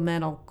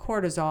supplemental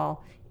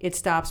cortisol, it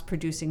stops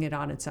producing it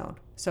on its own.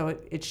 So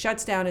it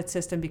shuts down its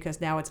system because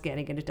now it's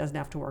getting it. It doesn't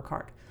have to work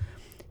hard.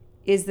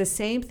 Is the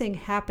same thing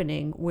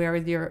happening where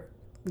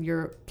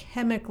you're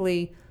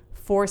chemically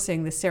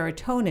forcing the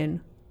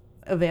serotonin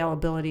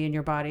availability in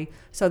your body,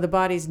 so the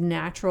body's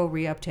natural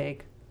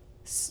reuptake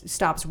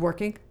stops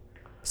working?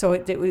 So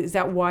is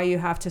that why you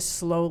have to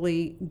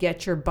slowly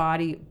get your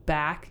body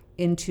back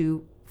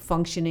into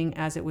functioning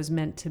as it was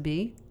meant to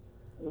be?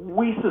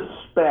 We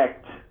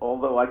suspect,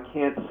 although I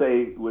can't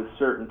say with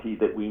certainty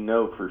that we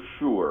know for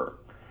sure,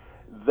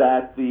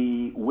 that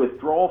the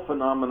withdrawal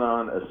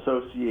phenomenon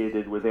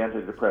associated with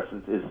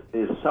antidepressants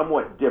is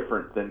somewhat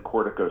different than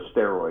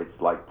corticosteroids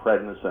like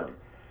prednisone.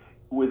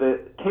 With a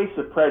case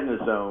of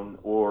prednisone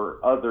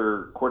or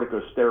other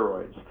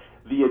corticosteroids,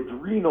 the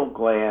adrenal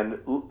gland,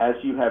 as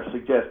you have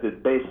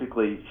suggested,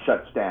 basically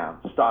shuts down,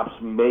 stops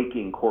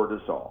making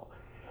cortisol.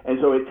 And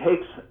so it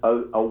takes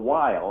a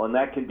while, and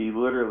that can be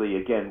literally,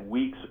 again,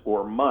 weeks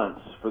or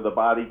months for the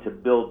body to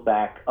build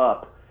back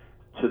up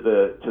to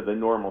the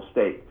normal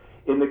state.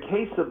 In the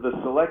case of the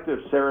selective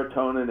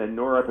serotonin and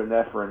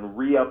norepinephrine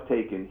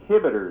reuptake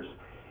inhibitors,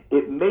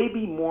 it may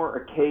be more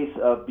a case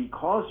of,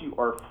 because you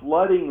are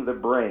flooding the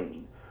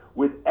brain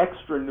with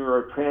extra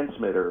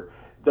neurotransmitter,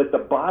 that the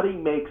body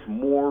makes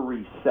more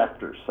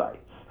receptor sites.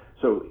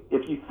 So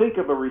if you think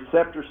of a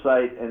receptor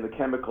site and the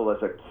chemical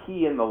as a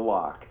key in the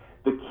lock,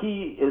 the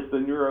key is the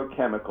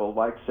neurochemical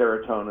like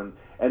serotonin,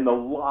 and the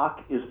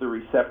lock is the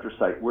receptor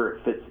site where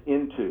it fits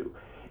into.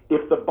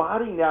 If the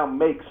body now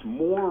makes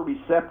more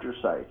receptor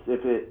sites,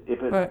 if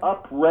it right.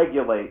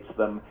 upregulates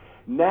them,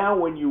 now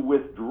when you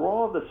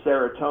withdraw the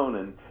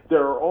serotonin,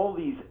 there are all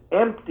these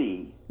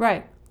empty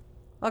right.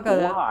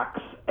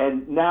 blocks,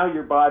 and now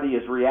your body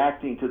is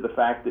reacting to the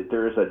fact that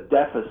there is a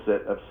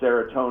deficit of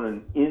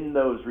serotonin in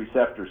those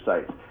receptor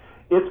sites.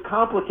 It's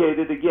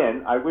complicated.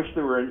 Again, I wish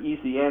there were an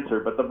easy answer,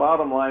 but the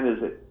bottom line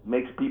is it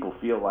makes people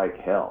feel like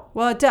hell.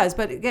 Well, it does.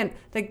 But again,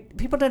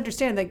 people don't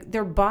understand that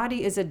their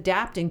body is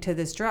adapting to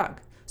this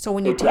drug. So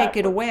when you take it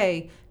Exactly.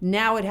 away,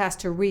 now it has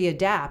to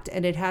readapt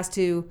and it has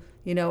to,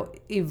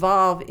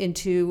 evolve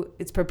into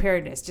its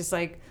preparedness. Just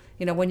like,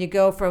 when you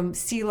go from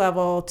sea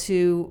level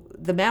to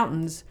the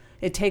mountains,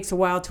 it takes a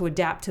while to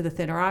adapt to the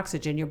thinner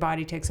oxygen. Your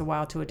body takes a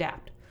while to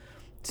adapt.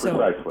 So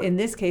Precisely. in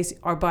this case,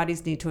 our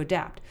bodies need to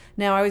adapt.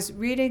 Now, I was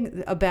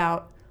reading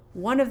about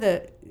one of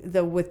the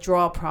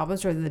withdrawal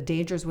problems or the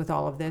dangers with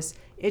all of this.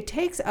 It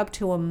takes up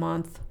to a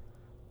month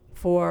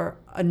for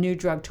a new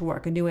drug to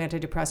work, a new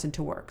antidepressant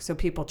to work. So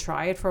people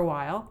try it for a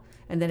while,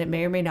 and then it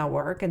may or may not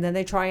work, and then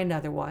they try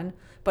another one.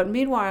 But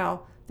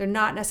meanwhile, they're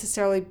not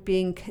necessarily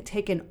being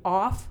taken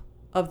off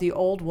of the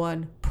old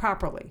one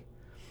properly,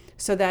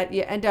 so that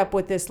you end up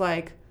with this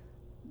like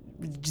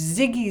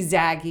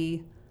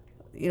ziggy-zaggy,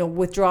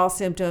 withdrawal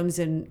symptoms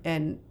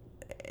and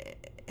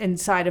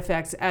side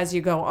effects as you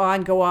go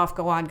on, go off,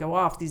 go on, go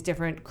off, these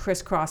different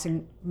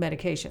crisscrossing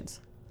medications.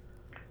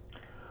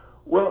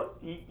 Well,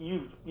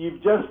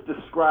 you've just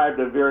described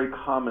a very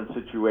common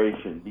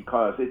situation,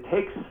 because it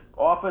takes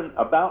often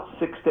about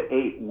 6 to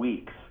 8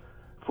 weeks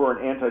for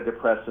an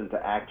antidepressant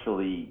to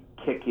actually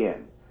kick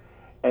in.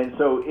 And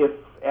so if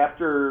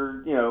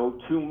after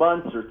 2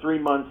 months or 3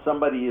 months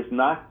somebody is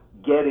not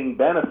getting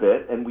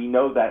benefit, and we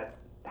know that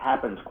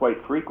happens quite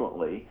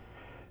frequently,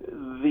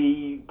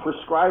 the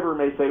prescriber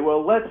may say,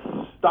 well, let's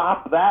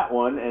stop that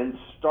one and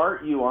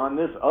start you on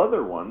this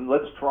other one.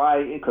 Let's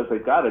try, because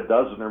they've got a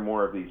dozen or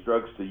more of these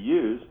drugs to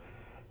use.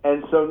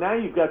 And so now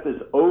you've got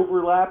this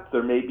overlap.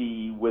 There may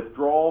be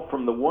withdrawal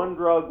from the one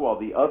drug while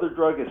the other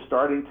drug is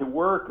starting to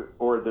work,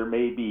 or there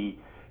may be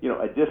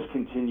a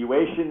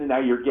discontinuation, and now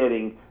you're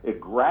getting a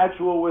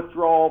gradual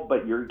withdrawal,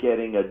 but you're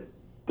getting a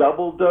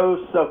double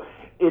dose. So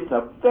it's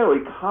a very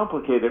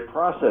complicated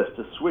process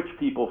to switch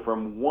people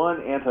from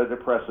one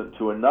antidepressant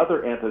to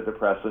another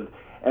antidepressant.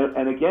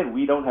 And again,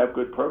 we don't have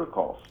good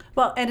protocols.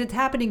 Well, and it's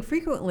happening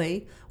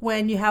frequently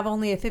when you have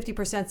only a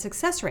 50%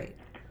 success rate.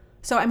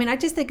 So, I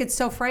just think it's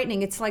so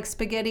frightening. It's like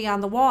spaghetti on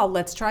the wall.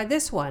 Let's try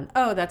this one.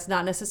 Oh, that's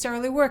not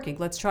necessarily working.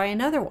 Let's try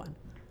another one.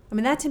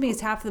 That to me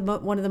is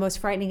one of the most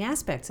frightening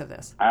aspects of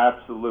this.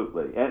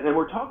 Absolutely. And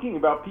we're talking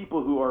about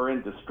people who are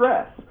in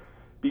distress,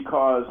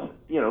 because,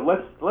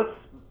 let's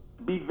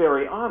be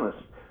very honest.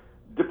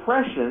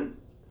 Depression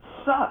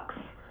sucks.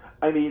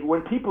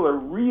 When people are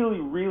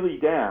really, really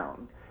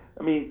down,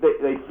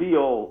 they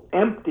feel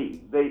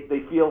empty.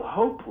 They feel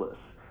hopeless.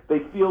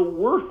 They feel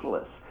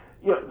worthless.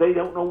 They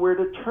don't know where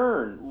to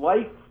turn.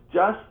 Life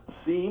just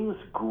seems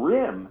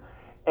grim.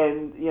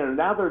 And,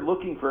 now they're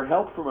looking for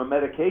help from a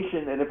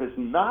medication, and if it's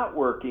not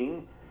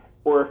working,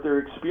 or if they're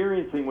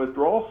experiencing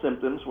withdrawal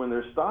symptoms when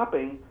they're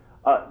stopping,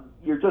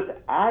 you're just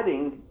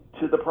adding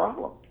to the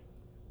problem.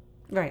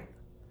 Right.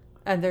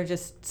 And they're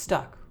just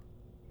stuck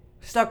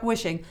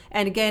wishing.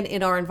 And again,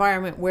 in our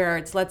environment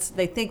where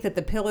they think that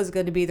the pill is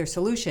going to be their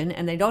solution,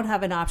 and they don't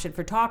have an option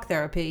for talk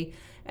therapy,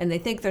 and they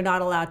think they're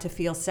not allowed to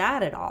feel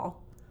sad at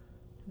all,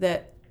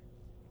 that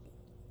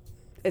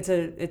it's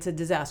a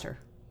disaster.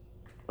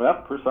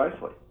 Well,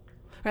 precisely.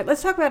 All right,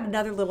 let's talk about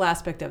another little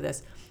aspect of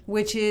this,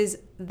 which is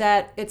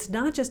that it's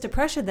not just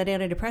depression that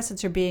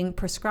antidepressants are being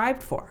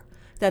prescribed for,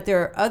 that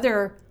there are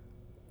other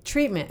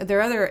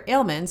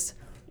ailments,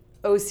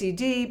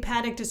 OCD,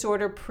 panic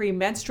disorder,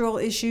 premenstrual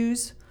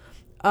issues,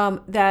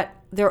 that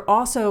they're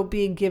also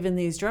being given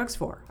these drugs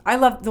for.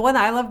 The one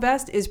I love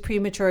best is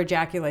premature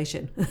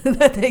ejaculation,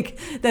 that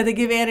they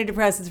give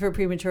antidepressants for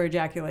premature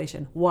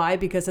ejaculation. Why?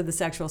 Because of the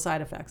sexual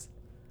side effects.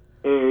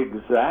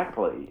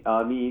 Exactly.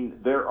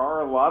 There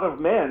are a lot of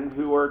men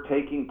who are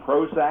taking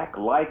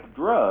Prozac-like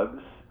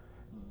drugs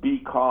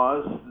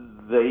because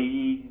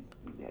they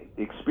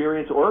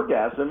experience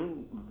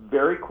orgasm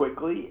very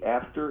quickly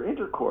after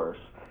intercourse.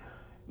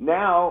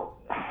 Now,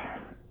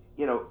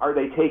 are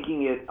they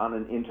taking it on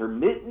an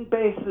intermittent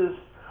basis?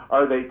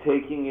 Are they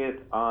taking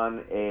it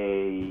on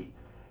a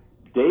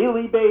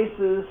daily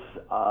basis?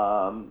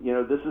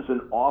 This is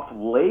an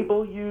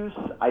off-label use.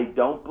 I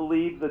don't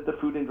believe that the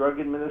Food and Drug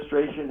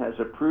Administration has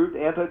approved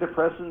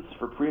antidepressants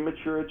for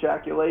premature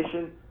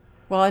ejaculation.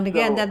 Well, and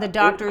again, then the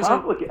doctors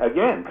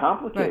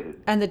complicated. Right.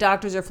 And the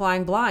doctors are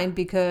flying blind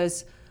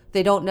because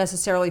they don't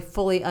necessarily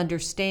fully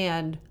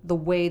understand the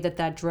way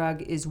that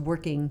drug is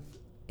working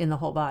in the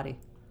whole body.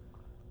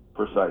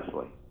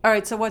 Precisely. All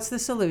right, so what's the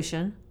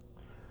solution?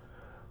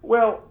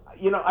 Well,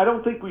 I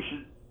don't think we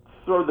should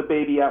throw the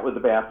baby out with the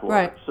bathwater.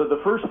 Right. So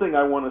the first thing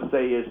I want to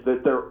say is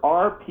that there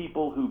are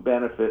people who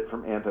benefit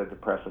from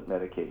antidepressant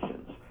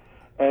medications.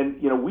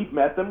 And, we've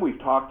met them, we've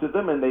talked to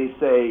them, and they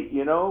say,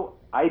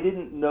 I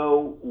didn't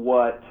know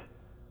what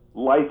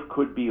life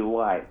could be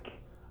like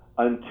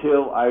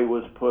until I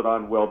was put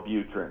on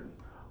Wellbutrin,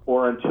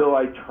 or until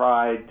I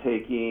tried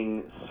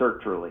taking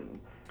sertraline.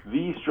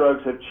 These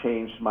drugs have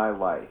changed my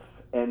life.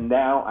 And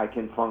now I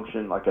can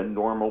function like a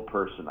normal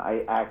person.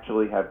 I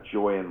actually have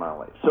joy in my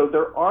life. So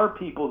there are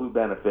people who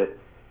benefit,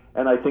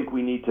 and I think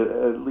we need to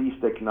at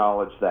least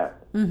acknowledge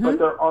that. Mm-hmm. But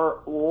there are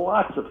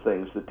lots of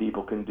things that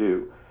people can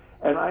do.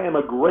 And I am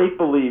a great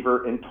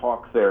believer in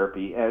talk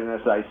therapy. And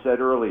as I said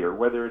earlier,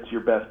 whether it's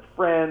your best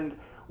friend,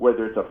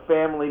 whether it's a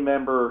family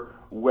member,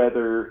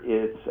 whether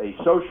it's a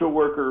social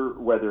worker,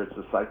 whether it's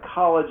a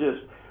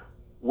psychologist,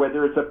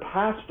 whether it's a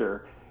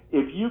pastor,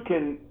 if you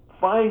can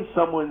find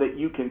someone that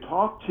you can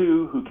talk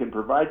to who can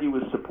provide you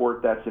with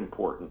support, that's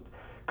important.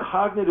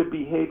 Cognitive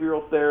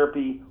behavioral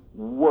therapy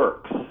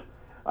works.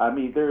 I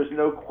mean, there is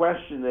no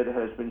question that it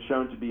has been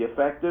shown to be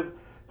effective.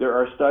 There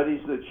are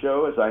studies that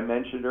show, as I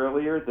mentioned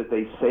earlier, that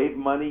they save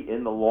money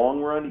in the long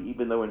run,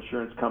 even though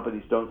insurance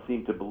companies don't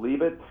seem to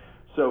believe it.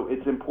 So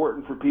it's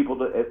important for people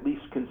to at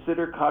least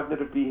consider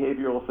cognitive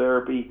behavioral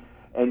therapy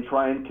and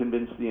try and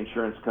convince the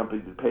insurance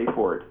company to pay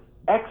for it.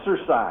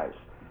 Exercise.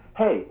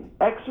 Hey,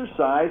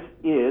 exercise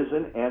is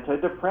an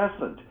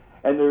antidepressant.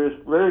 And there is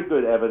very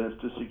good evidence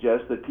to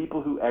suggest that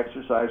people who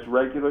exercise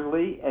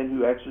regularly and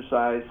who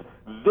exercise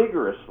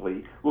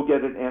vigorously will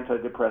get an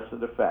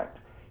antidepressant effect.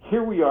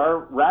 Here we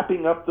are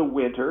wrapping up the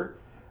winter.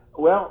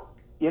 Well,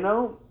 you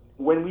know,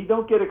 when we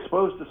don't get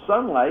exposed to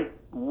sunlight,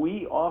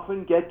 we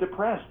often get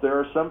depressed. There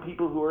are some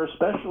people who are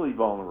especially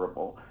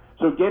vulnerable.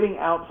 So getting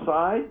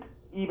outside,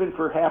 even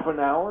for half an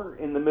hour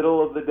in the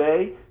middle of the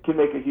day, can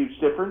make a huge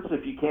difference.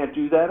 If you can't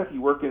do that, if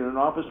you work in an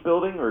office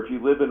building or if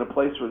you live in a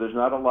place where there's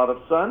not a lot of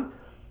sun,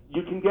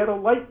 you can get a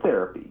light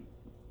therapy.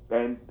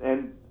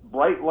 And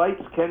bright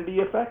lights can be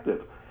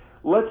effective.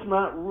 Let's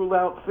not rule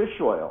out fish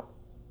oil.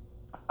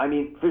 I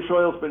mean, fish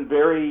oil's been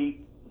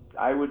very,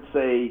 I would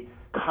say,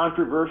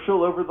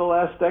 controversial over the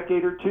last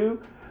decade or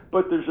two,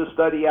 but there's a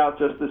study out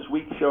just this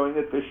week showing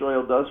that fish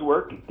oil does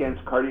work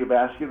against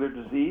cardiovascular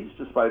disease,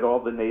 despite all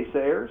the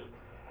naysayers.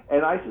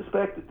 And I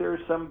suspect that there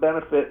is some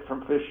benefit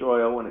from fish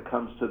oil when it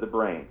comes to the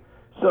brain.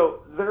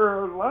 So there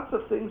are lots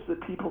of things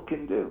that people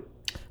can do.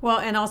 Well,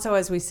 and also,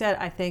 as we said,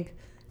 I think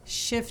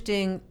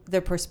shifting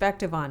the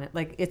perspective on it,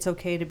 like it's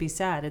okay to be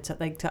sad. It's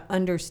like to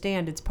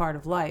understand it's part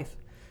of life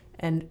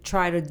and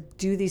try to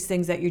do these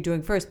things that you're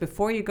doing first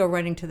before you go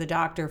running to the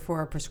doctor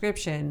for a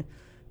prescription,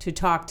 to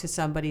talk to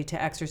somebody,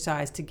 to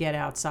exercise, to get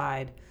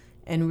outside,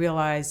 and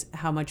realize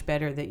how much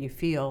better that you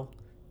feel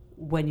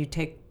when you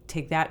take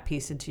that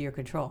piece into your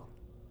control.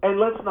 And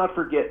let's not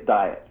forget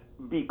diet,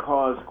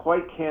 because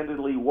quite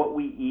candidly, what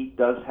we eat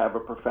does have a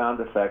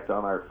profound effect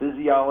on our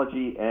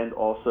physiology and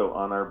also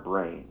on our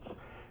brains.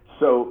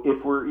 So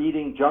if we're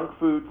eating junk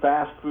food,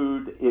 fast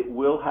food, it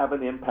will have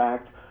an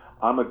impact.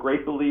 I'm a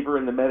great believer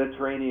in the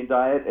Mediterranean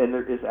diet, and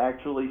there is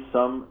actually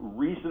some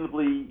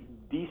reasonably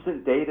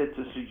decent data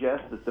to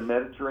suggest that the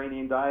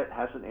Mediterranean diet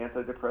has an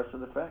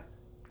antidepressant effect.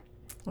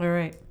 All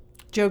right.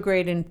 Joe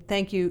Graedon,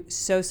 thank you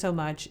so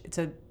much. It's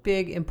a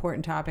big,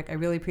 important topic. I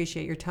really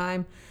appreciate your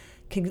time.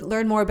 Can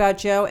learn more about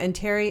Joe and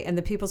Terry and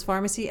the People's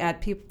Pharmacy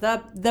at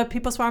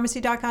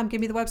thepeoplespharmacy.com.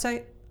 Give me the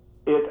website.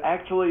 It's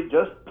actually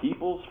just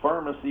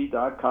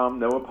peoplespharmacy.com,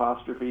 no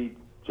apostrophe,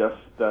 just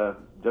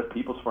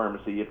People's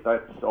Pharmacy. If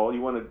that's all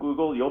you want to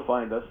Google, you'll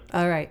find us.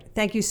 All right.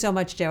 Thank you so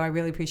much, Joe. I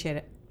really appreciate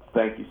it.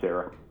 Thank you,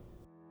 Sarah.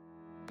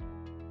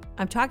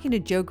 I'm talking to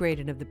Joe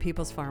Graedon of the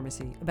People's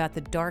Pharmacy about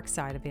the dark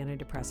side of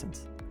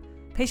antidepressants.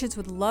 Patients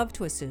would love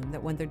to assume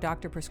that when their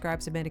doctor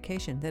prescribes a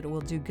medication that it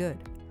will do good.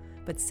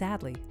 But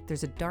sadly,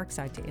 there's a dark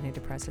side to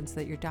antidepressants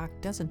that your doc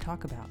doesn't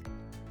talk about.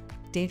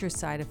 Dangerous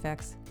side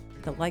effects,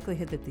 the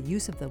likelihood that the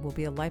use of them will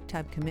be a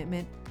lifetime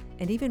commitment,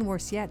 and even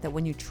worse yet, that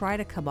when you try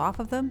to come off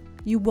of them,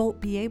 you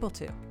won't be able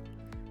to.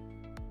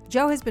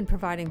 Joe has been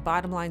providing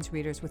Bottom Line's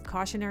readers with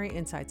cautionary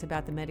insights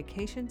about the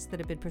medications that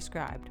have been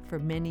prescribed for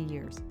many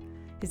years.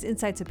 His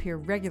insights appear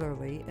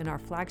regularly in our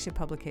flagship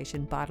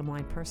publication, Bottom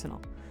Line Personal,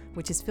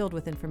 which is filled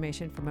with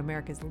information from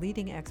America's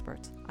leading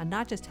experts on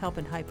not just help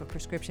and hype of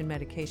prescription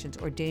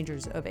medications or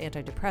dangers of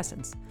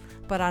antidepressants,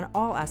 but on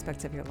all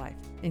aspects of your life,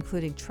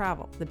 including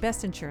travel, the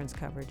best insurance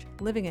coverage,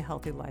 living a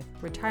healthy life,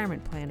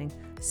 retirement planning,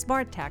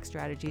 smart tax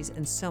strategies,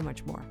 and so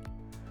much more.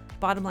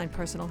 Bottom Line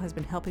Personal has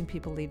been helping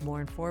people lead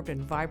more informed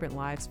and vibrant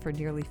lives for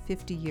nearly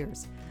 50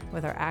 years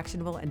with our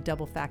actionable and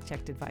double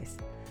fact-checked advice.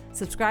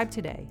 Subscribe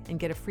today and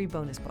get a free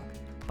bonus book,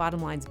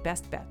 Bottom Line's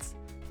Best Bets,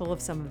 full of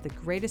some of the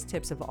greatest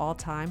tips of all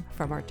time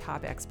from our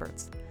top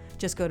experts.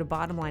 Just go to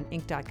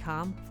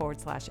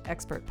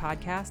bottomlineinc.com/expert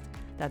podcast.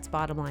 That's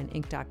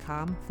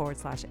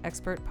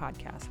bottomlineinc.com/expert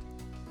podcast.